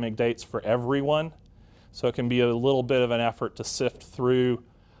academic dates for everyone. So it can be a little bit of an effort to sift through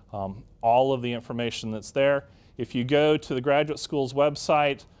all of the information that's there. If you go to the graduate school's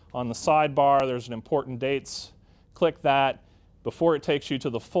website, on the sidebar, there's an important dates. Click that. Before it takes you to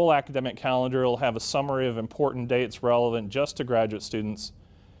the full academic calendar, it'll have a summary of important dates relevant just to graduate students,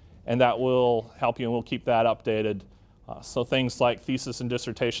 and that will help you, and we'll keep that updated. So things like thesis and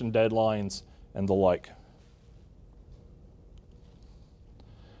dissertation deadlines and the like.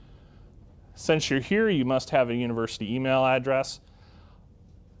 Since you're here, you must have a university email address.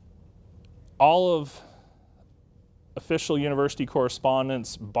 All of official university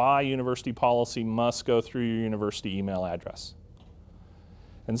correspondence by university policy must go through your university email address.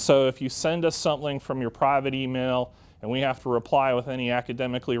 And so if you send us something from your private email and we have to reply with any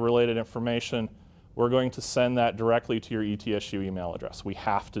academically related information, we're going to send that directly to your ETSU email address. We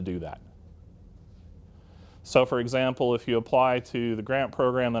have to do that. So for example, if you apply to the grant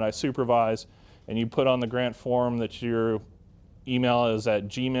program that I supervise and you put on the grant form that your email is at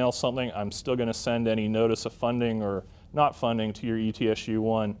Gmail something, I'm still going to send any notice of funding or not funding to your ETSU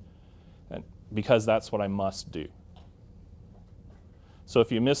one, because that's what I must do. So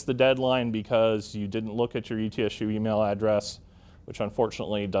if you miss the deadline because you didn't look at your ETSU email address, which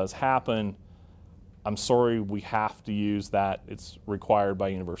unfortunately does happen, I'm sorry, we have to use that. It's required by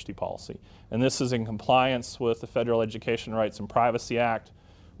university policy. And this is in compliance with the Federal Education Rights and Privacy Act,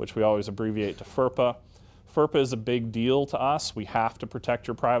 which we always abbreviate to FERPA. FERPA is a big deal to us. We have to protect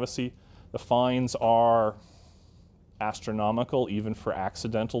your privacy. The fines are astronomical, even for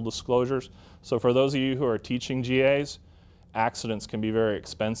accidental disclosures. So for those of you who are teaching GAs, accidents can be very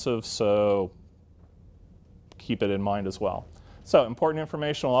expensive, so keep it in mind as well. So important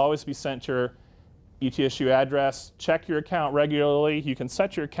information will always be sent to your ETSU address. Check your account regularly. You can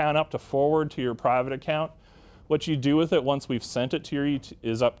set your account up to forward to your private account. What you do with it once we've sent it to your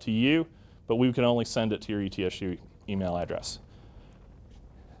is up to you, but we can only send it to your ETSU email address.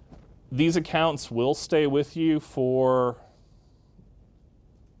 These accounts will stay with you for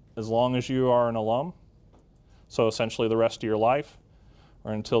as long as you are an alum, so essentially the rest of your life,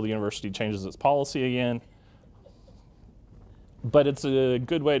 or until the university changes its policy again. But it's a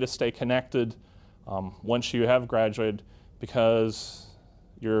good way to stay connected once you have graduated, because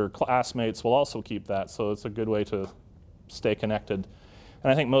your classmates will also keep that, so it's a good way to stay connected.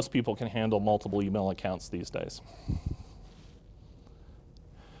 And I think most people can handle multiple email accounts these days.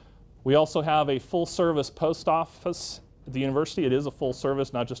 We also have a full-service post office at the university. It is a full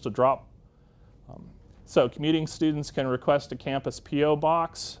service, not just a drop. So commuting students can request a campus PO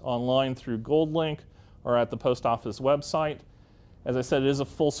box online through GoldLink or at the post office website. As I said, it is a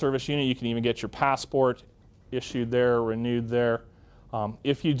full-service unit. You can even get your passport issued there, renewed there.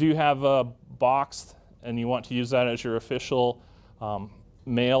 If you do have a box and you want to use that as your official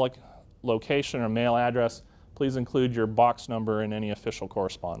mail location or mail address, please include your box number in any official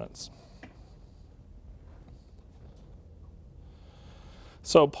correspondence.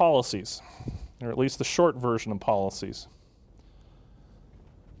 So policies, or at least the short version of policies.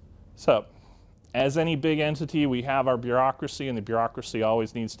 So, as any big entity, we have our bureaucracy, and the bureaucracy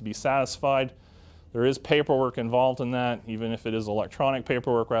always needs to be satisfied. There is paperwork involved in that, even if it is electronic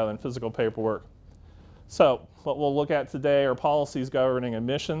paperwork rather than physical paperwork. So, what we'll look at today are policies governing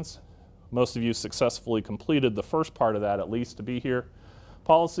admissions. Most of you successfully completed the first part of that, at least, to be here.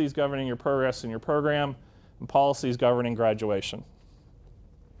 Policies governing your progress in your program, and policies governing graduation.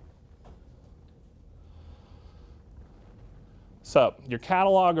 So, your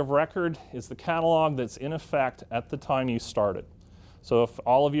catalog of record is the catalog that's in effect at the time you started. So if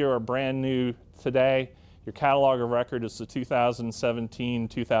all of you are brand new today, your catalog of record is the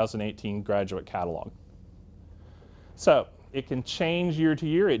 2017-2018 graduate catalog. So it can change year to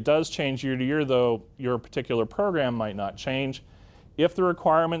year. It does change year to year, though your particular program might not change. If the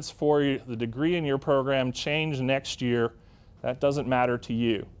requirements for the degree in your program change next year, that doesn't matter to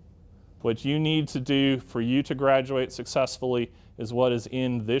you. What you need to do for you to graduate successfully is what is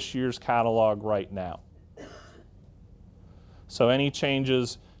in this year's catalog right now. So any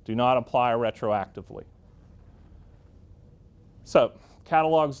changes do not apply retroactively. So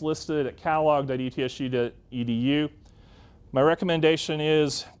catalogs listed at catalog.etsu.edu. My recommendation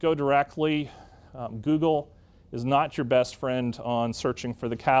is go directly. Google is not your best friend on searching for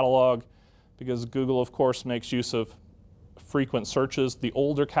the catalog because Google, of course, makes use of frequent searches. The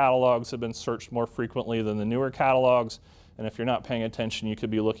older catalogs have been searched more frequently than the newer catalogs, and if you're not paying attention, you could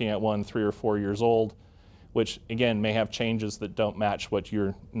be looking at one 3 or 4 years old, which again may have changes that don't match what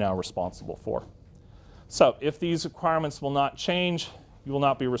you're now responsible for. So if these requirements will not change, you will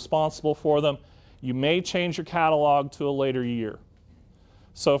not be responsible for them. You may change your catalog to a later year.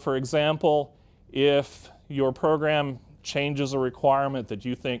 So for example, if your program changes a requirement that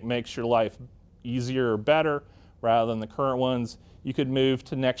you think makes your life easier or better rather than the current ones, you could move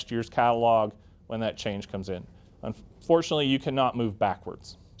to next year's catalog when that change comes in. Unfortunately, you cannot move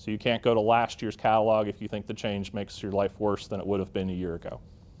backwards. So you can't go to last year's catalog if you think the change makes your life worse than it would have been a year ago.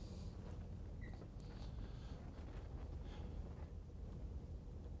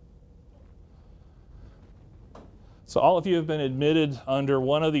 So all of you have been admitted under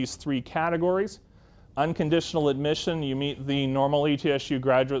one of these 3 categories. Unconditional admission, you meet the normal ETSU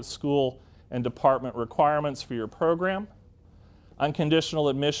graduate school and department requirements for your program. Unconditional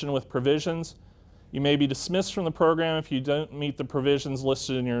admission with provisions, you may be dismissed from the program if you don't meet the provisions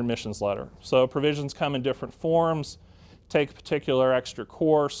listed in your admissions letter. So provisions come in different forms: take a particular extra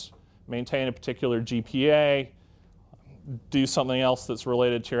course, maintain a particular GPA, do something else that's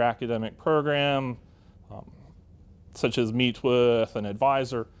related to your academic program, such as meet with an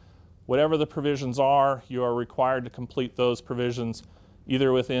advisor. Whatever the provisions are, you are required to complete those provisions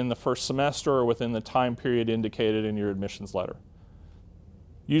either within the first semester or within the time period indicated in your admissions letter.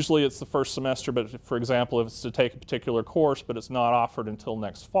 Usually it's the first semester, but for example, if it's to take a particular course but it's not offered until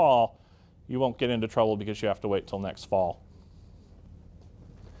next fall, you won't get into trouble because you have to wait till next fall.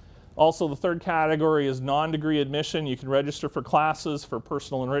 Also, the third category is non-degree admission. You can register for classes, for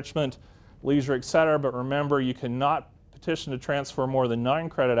personal enrichment, leisure, etc., but remember, you cannot petition to transfer more than 9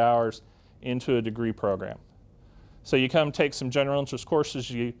 credit hours into a degree program. So you come take some general interest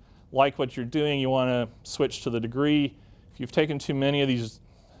courses, you like what you're doing, you want to switch to the degree. If you've taken too many of these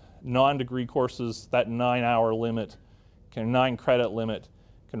non-degree courses, that 9-hour limit, 9 credit limit,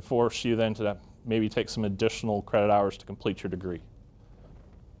 can force you then to maybe take some additional credit hours to complete your degree.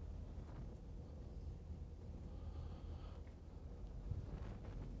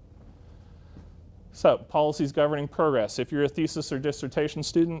 So, policies governing progress. If you're a thesis or dissertation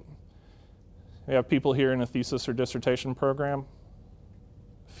student, we have people here in a thesis or dissertation program.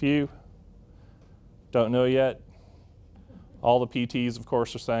 A few. Don't know yet. All the PTs, of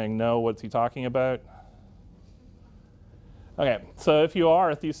course, are saying, no, what's he talking about? Okay, so if you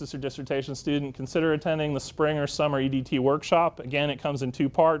are a thesis or dissertation student, consider attending the spring or summer EDT workshop. Again, it comes in 2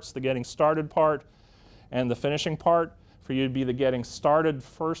 parts, the getting started part and the finishing part. For you to be the getting started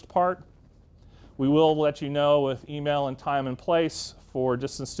first part, we will let you know with email and time and place for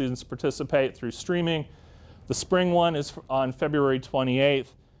distance students to participate through streaming. The spring one is on February 28th,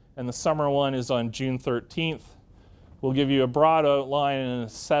 and the summer one is on June 13th. We'll give you a broad outline and a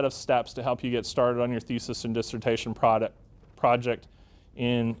set of steps to help you get started on your thesis and dissertation project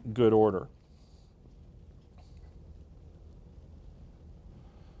in good order.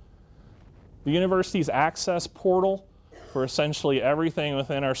 The university's access portal for essentially everything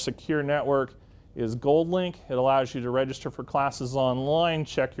within our secure network is GoldLink. It allows you to register for classes online,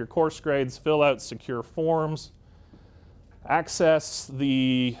 check your course grades, fill out secure forms, access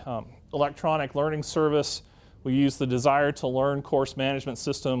the electronic learning service We use the Desire to Learn course management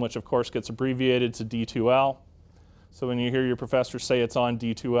system, which of course gets abbreviated to D2L. So when you hear your professor say it's on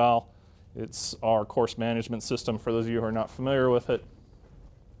D2L, it's our course management system for those of you who are not familiar with it.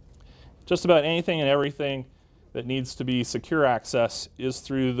 Just about anything and everything that needs to be secure access is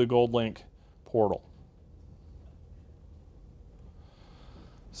through the GoldLink portal.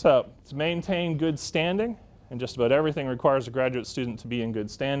 So to maintain good standing, and just about everything requires a graduate student to be in good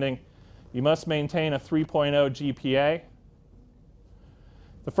standing, you must maintain a 3.0 GPA.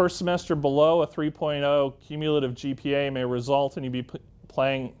 The first semester below a 3.0 cumulative GPA may result in you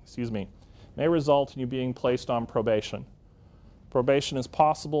being placed on probation. Probation is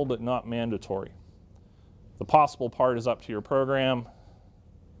possible but not mandatory. The possible part is up to your program.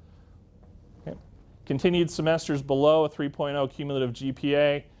 Okay. Continued semesters below a 3.0 cumulative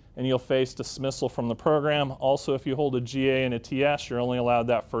GPA, and you'll face dismissal from the program. Also, if you hold a GA and a TS, you're only allowed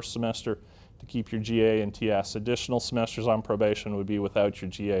that first semester to keep your GA and TS. Additional semesters on probation would be without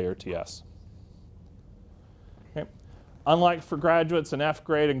your GA or TS. Okay. Unlike for graduates, an F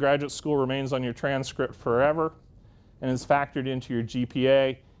grade in graduate school remains on your transcript forever and is factored into your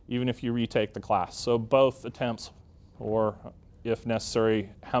GPA even if you retake the class. So both attempts, or if necessary,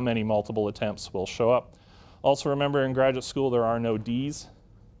 how many multiple attempts will show up. Also remember, in graduate school there are no Ds.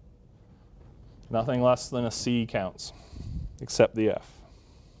 Nothing less than a C counts, except the F.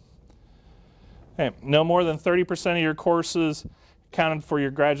 Okay. No more than 30% of your courses counted for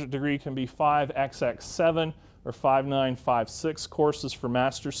your graduate degree can be 5XX7 or 5956 courses for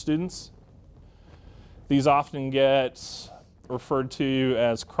master's students. These often get referred to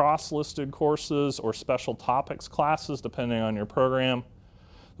as cross-listed courses or special topics classes, depending on your program.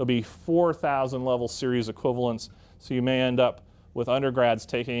 There'll be 4,000 level series equivalents, so you may end up with undergrads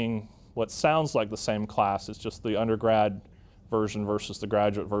taking what sounds like the same class. It's just the undergrad version versus the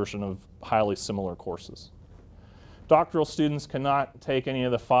graduate version of highly similar courses. Doctoral students cannot take any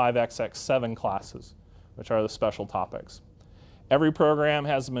of the 5XX7 classes, which are the special topics. Every program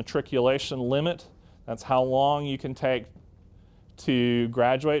has a matriculation limit. That's how long you can take to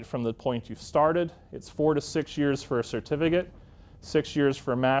graduate from the point you've started. It's 4 to 6 years for a certificate, 6 years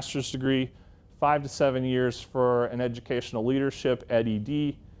for a master's degree, 5 to 7 years for an educational leadership,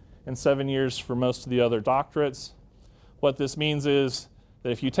 ED, and 7 years for most of the other doctorates. What this means is that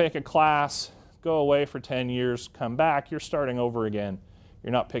if you take a class, go away for 10 years, come back, you're starting over again.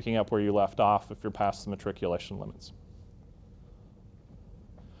 You're not picking up where you left off if you're past the matriculation limits.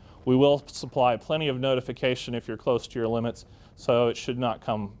 We will supply plenty of notification if you're close to your limits, so it should not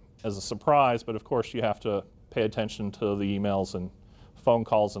come as a surprise, but of course you have to pay attention to the emails and phone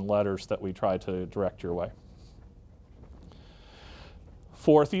calls and letters that we try to direct your way.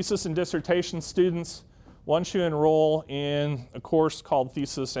 For thesis and dissertation students, once you enroll in a course called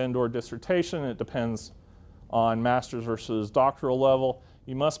thesis and/or dissertation, it depends on master's versus doctoral level,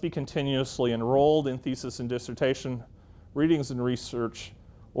 you must be continuously enrolled in thesis and dissertation readings and research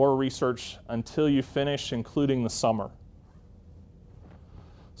until you finish, including the summer.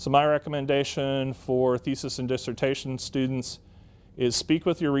 So my recommendation for thesis and dissertation students is speak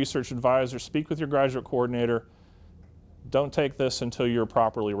with your research advisor, speak with your graduate coordinator. Don't take this until you're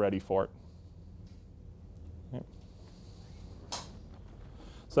properly ready for it. Okay.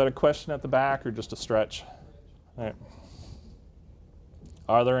 Is that a question at the back or just a stretch? All right.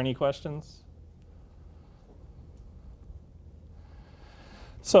 Are there any questions?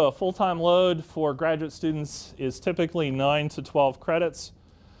 So a full-time load for graduate students is typically 9 to 12 credits.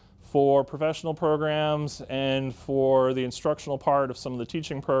 For professional programs and for the instructional part of some of the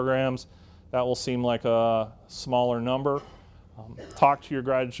teaching programs, that will seem like a smaller number. Talk to your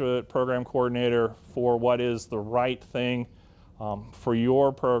graduate program coordinator for what is the right thing for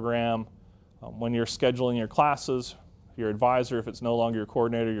your program when you're scheduling your classes, your advisor if it's no longer your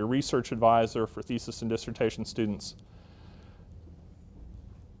coordinator, your research advisor for thesis and dissertation students.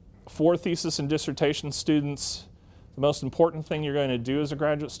 For thesis and dissertation students, the most important thing you're going to do as a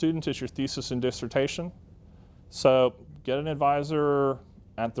graduate student is your thesis and dissertation. So get an advisor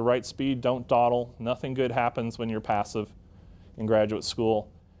at the right speed, don't dawdle. Nothing good happens when you're passive in graduate school.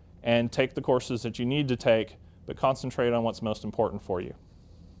 And take the courses that you need to take, but concentrate on what's most important for you.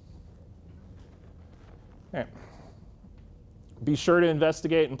 Okay. Be sure to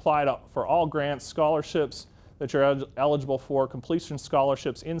investigate and apply for all grants, scholarships that you're eligible for, completion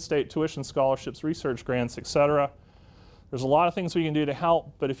scholarships, in-state tuition scholarships, research grants, etc. There's a lot of things we can do to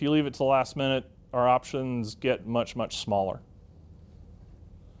help, but if you leave it to the last minute, our options get much, much smaller.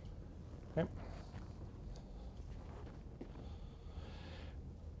 Okay.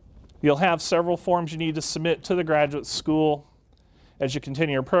 You'll have several forms you need to submit to the graduate school. As you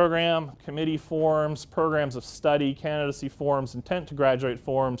continue your program, committee forms, programs of study, candidacy forms, intent to graduate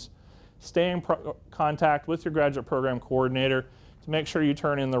forms, stay in contact with your graduate program coordinator to make sure you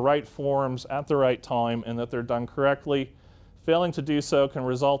turn in the right forms at the right time and that they're done correctly. Failing to do so can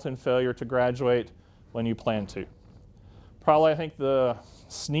result in failure to graduate when you plan to. Probably, I think, the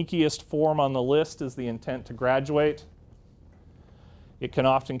sneakiest form on the list is the intent to graduate. It can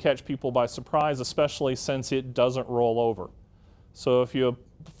often catch people by surprise, especially since it doesn't roll over. So if you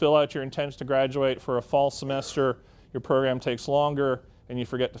fill out your intent to graduate for a fall semester, your program takes longer, and you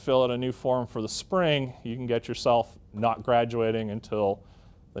forget to fill out a new form for the spring, you can get yourself not graduating until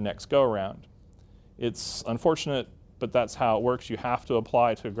the next go-around. It's unfortunate, but that's how it works. You have to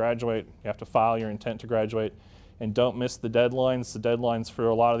apply to graduate. You have to file your intent to graduate. And don't miss the deadlines. The deadlines for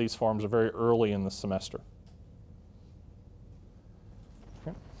a lot of these forms are very early in the semester.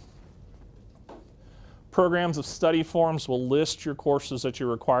 Okay. Programs of study forms will list your courses that you're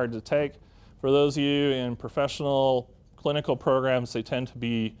required to take. For those of you in professional clinical programs, they tend to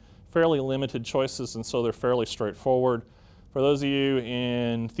be fairly limited choices, and so they're fairly straightforward. For those of you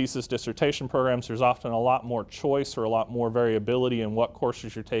in thesis dissertation programs, there's often a lot more choice or a lot more variability in what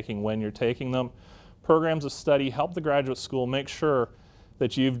courses you're taking when you're taking them. Programs of study help the graduate school make sure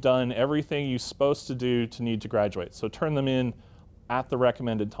that you've done everything you're supposed to do to need to graduate. So turn them in at the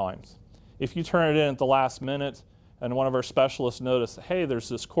recommended times. If you turn it in at the last minute and one of our specialists notice, hey, there's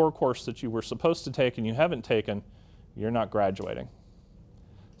this core course that you were supposed to take and you haven't taken, you're not graduating.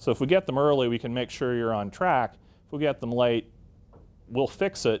 So if we get them early, we can make sure you're on track. If we get them late, we'll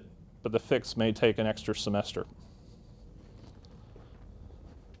fix it, but the fix may take an extra semester.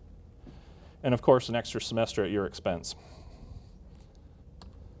 And of course, an extra semester at your expense.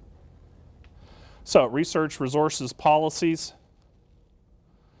 So, research, resources, policies.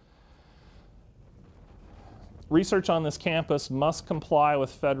 Research on this campus must comply with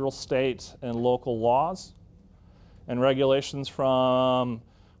federal, state, and local laws and regulations from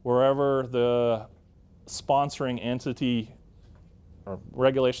wherever the sponsoring entity or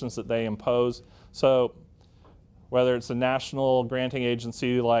regulations that they impose. So, whether it's a national granting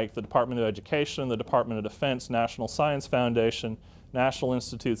agency like the Department of Education, the Department of Defense, National Science Foundation, National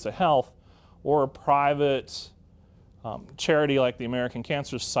Institutes of Health, or a private charity like the American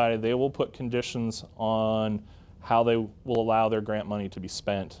Cancer Society, they will put conditions on how they will allow their grant money to be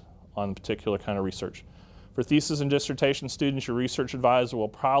spent on a particular kind of research. For thesis and dissertation students, your research advisor will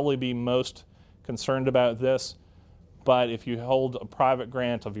probably be most concerned about this. But if you hold a private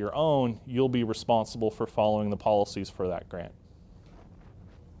grant of your own, you'll be responsible for following the policies for that grant.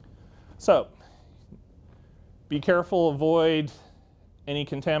 So, be careful, avoid any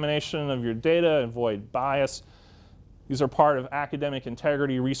contamination of your data, avoid bias. These are part of academic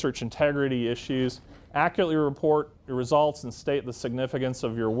integrity, research integrity issues. Accurately report your results and state the significance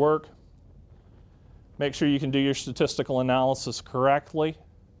of your work. Make sure you can do your statistical analysis correctly.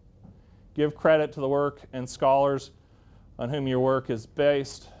 Give credit to the work and scholars on whom your work is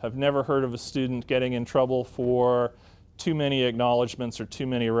based. I've never heard of a student getting in trouble for too many acknowledgments or too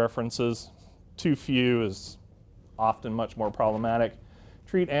many references. Too few is often much more problematic.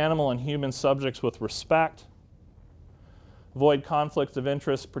 Treat animal and human subjects with respect. Avoid conflict of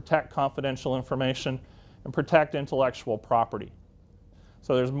interest, protect confidential information, and protect intellectual property.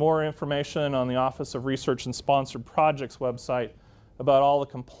 So there's more information on the Office of Research and Sponsored Projects website about all the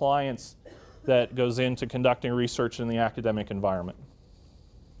compliance that goes into conducting research in the academic environment.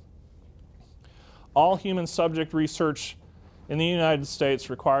 All human subject research in the United States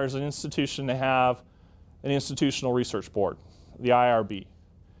requires an institution to have an institutional research board, the IRB.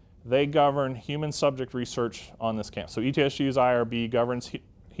 They govern human subject research on this campus. So ETSU's IRB governs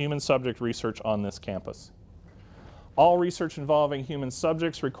human subject research on this campus. All research involving human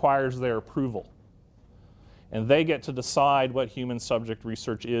subjects requires their approval. And they get to decide what human subject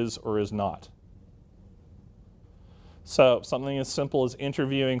research is or is not. So something as simple as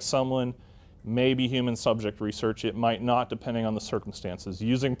interviewing someone may be human subject research. It might not, depending on the circumstances.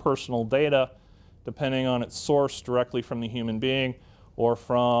 Using personal data, depending on its source directly from the human being or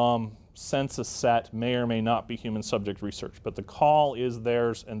from census set, may or may not be human subject research. But the call is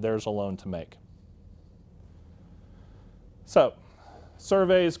theirs and theirs alone to make. So,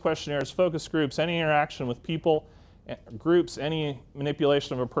 surveys, questionnaires, focus groups, any interaction with people, groups, any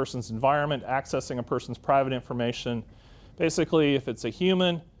manipulation of a person's environment, accessing a person's private information. Basically, if it's a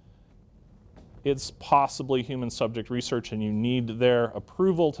human, it's possibly human subject research and you need their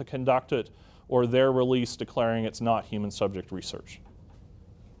approval to conduct it or their release declaring it's not human subject research.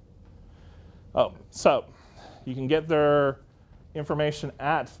 So you can get their information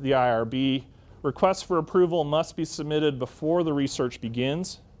at the IRB Requests for approval must be submitted before the research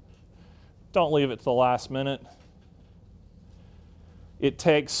begins. Don't leave it to the last minute. It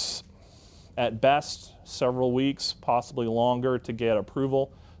takes, at best, several weeks, possibly longer, to get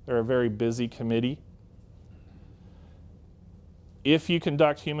approval. They're a very busy committee. If you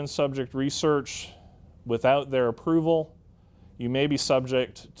conduct human subject research without their approval, you may be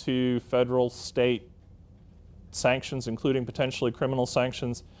subject to federal, state sanctions, including potentially criminal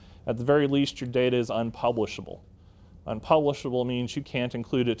sanctions. At the very least, your data is unpublishable. Unpublishable means you can't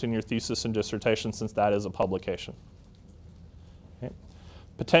include it in your thesis and dissertation, since that is a publication. Okay.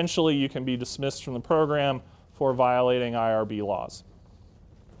 Potentially, you can be dismissed from the program for violating IRB laws.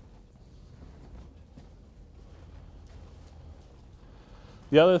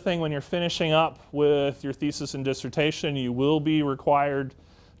 The other thing, when you're finishing up with your thesis and dissertation, you will be required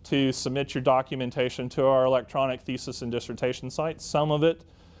to submit your documentation to our electronic thesis and dissertation site. Some of it,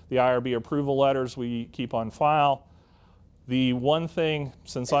 the IRB approval letters, we keep on file. The one thing,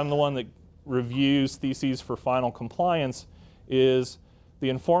 since I'm the one that reviews theses for final compliance, is the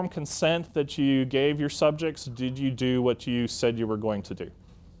informed consent that you gave your subjects. Did you do what you said you were going to do?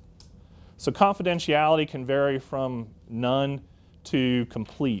 So confidentiality can vary from none to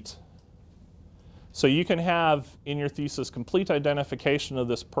complete. So you can have in your thesis complete identification of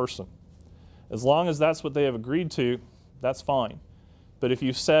this person. As long as that's what they have agreed to, that's fine. But if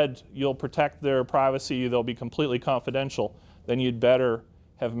you've said you'll protect their privacy, they'll be completely confidential, then you'd better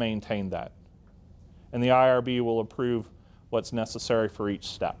have maintained that. And the IRB will approve what's necessary for each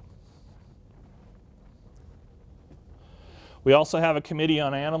step. We also have a committee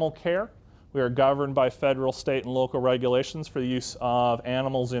on animal care. We are governed by federal, state, and local regulations for the use of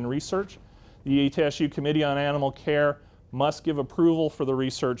animals in research. The ETSU Committee on Animal Care must give approval for the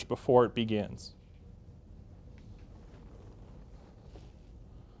research before it begins.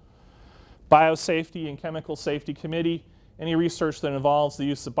 Biosafety and Chemical Safety Committee. Any research that involves the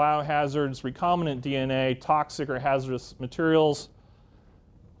use of biohazards, recombinant DNA, toxic or hazardous materials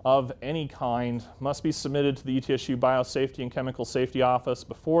of any kind must be submitted to the ETSU Biosafety and Chemical Safety Office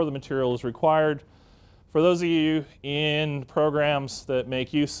before the material is required. For those of you in programs that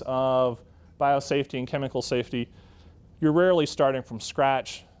make use of biosafety and chemical safety, you're rarely starting from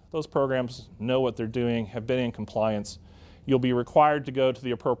scratch. Those programs know what they're doing, have been in compliance. You'll be required to go to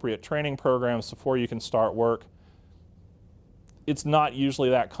the appropriate training programs before you can start work. It's not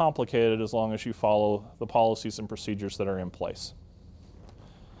usually that complicated as long as you follow the policies and procedures that are in place.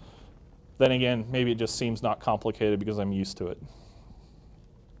 Then again, maybe it just seems not complicated because I'm used to it.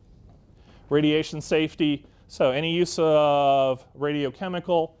 Radiation safety. So any use of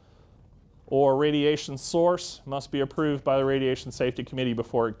radiochemical or radiation source must be approved by the Radiation Safety Committee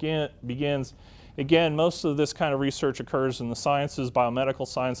before it begins. Again, most of this kind of research occurs in the sciences, biomedical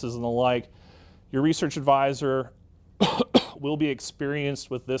sciences, and the like. Your research advisor will be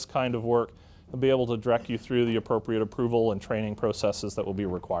experienced with this kind of work and be able to direct you through the appropriate approval and training processes that will be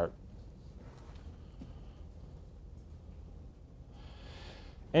required.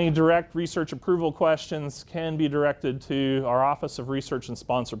 Any direct research approval questions can be directed to our Office of Research and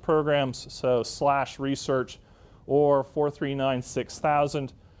Sponsored Programs, so /research or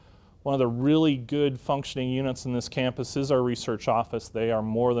 439-6000. One of the really good functioning units in this campus is our research office. They are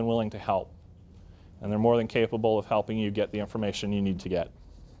more than willing to help, and they're more than capable of helping you get the information you need to get.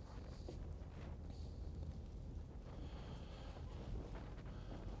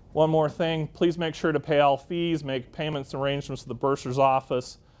 One more thing, please make sure to pay all fees, make payments and arrangements to the bursar's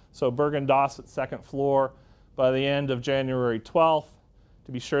office. So Bergen-Dossett, second floor, by the end of January 12th,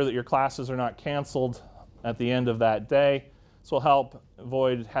 to be sure that your classes are not canceled at the end of that day. This will help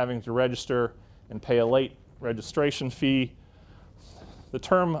avoid having to register and pay a late registration fee. The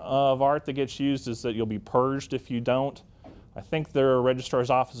term of art that gets used is that you'll be purged if you don't. I think their registrar's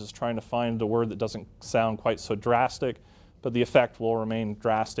office is trying to find a word that doesn't sound quite so drastic, but the effect will remain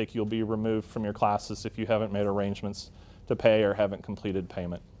drastic. You'll be removed from your classes if you haven't made arrangements to pay or haven't completed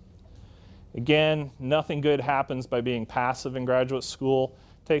payment. Again, nothing good happens by being passive in graduate school.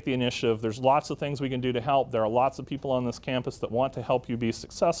 Take the initiative. There's lots of things we can do to help. There are lots of people on this campus that want to help you be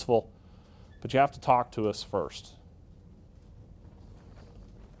successful, but you have to talk to us first.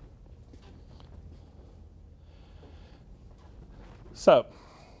 So,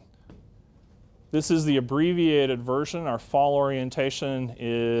 this is the abbreviated version. Our fall orientation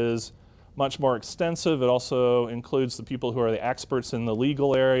is much more extensive. It also includes the people who are the experts in the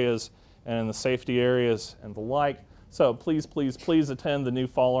legal areas and in the safety areas and the like. So please, please, please attend the new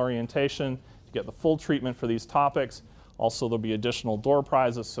fall orientation to get the full treatment for these topics. Also, there'll be additional door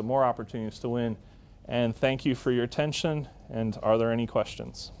prizes, so more opportunities to win. And thank you for your attention. And are there any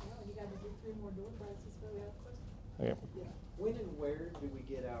questions? Well, you got to do 3 more Okay. When and where do we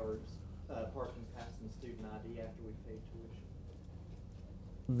get our parking pass and student ID after we pay tuition?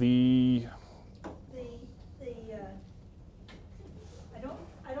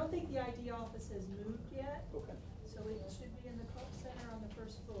 I don't think the ID office has moved yet, Okay. so it should be in the Culp Center on the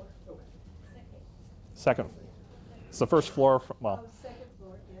first floor. Okay. Second. It's the first floor. Well, Oh, second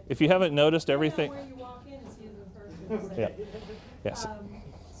floor, yeah. if you haven't noticed everything. Depending on where you walk in, it's either the first or the Yeah. second. Yes.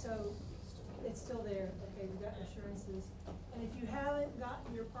 So it's still there. Okay, we've got assurances. And if you haven't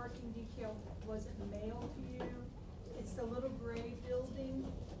gotten your parking decal, wasn't mailed to you, it's the little gray building,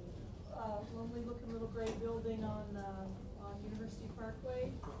 lonely looking little gray building on University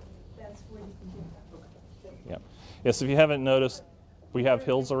Parkway. That's where you can get that. Yeah. Yes, if you haven't noticed, we have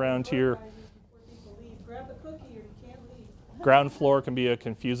hills around here. Before people leave, grab a cookie or you can't leave. Ground floor can be a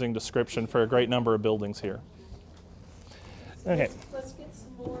confusing description for a great number of buildings here. Okay. Let's get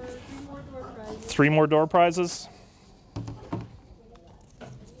some more, 3 more door prizes. 3 more door prizes.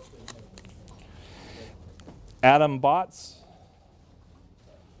 Adam Botts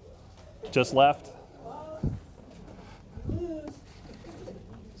just left.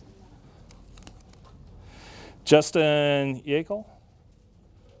 Justin Yekel.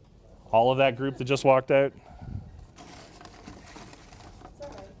 All of that group that just walked out.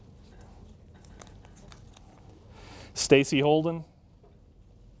 Stacy Holden.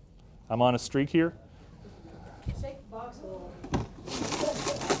 I'm on a streak here. Shake the box a little.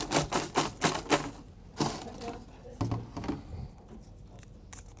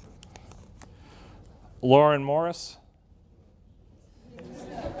 Lauren Morris.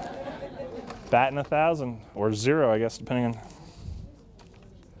 Batting 1,000 or 0, I guess, depending on.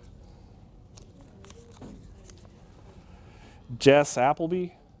 Jess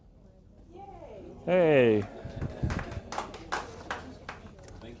Appleby. Hey.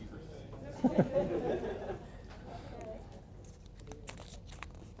 Thank you for staying.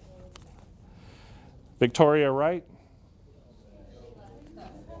 Victoria Wright.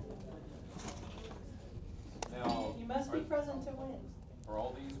 Now, You must be present to win. are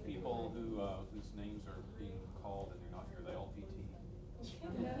all these people who whose names are being called and they're not here, are they all PT?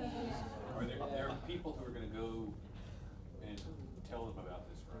 Are there people who are going to go and tell them about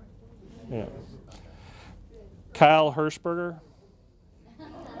this, right? Yeah. Kyle Hirschberger.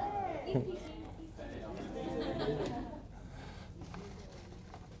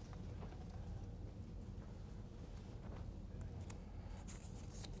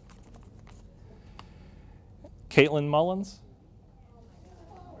 Caitlin Mullins.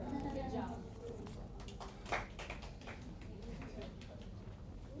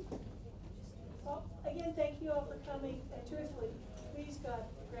 Well, again, thank you all for coming, and truthfully, please God,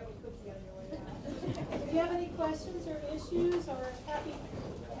 grab a cookie on your way out. If you have any questions or issues or happy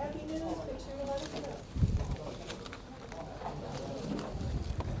news, make sure to let us know.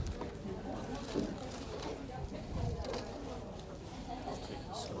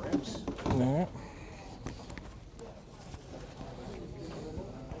 Yeah.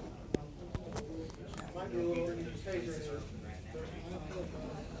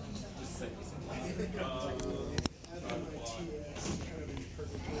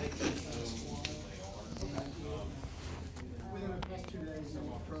 Within the past 2 days,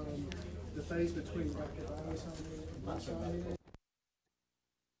 from the phase between Dr. Virus on me and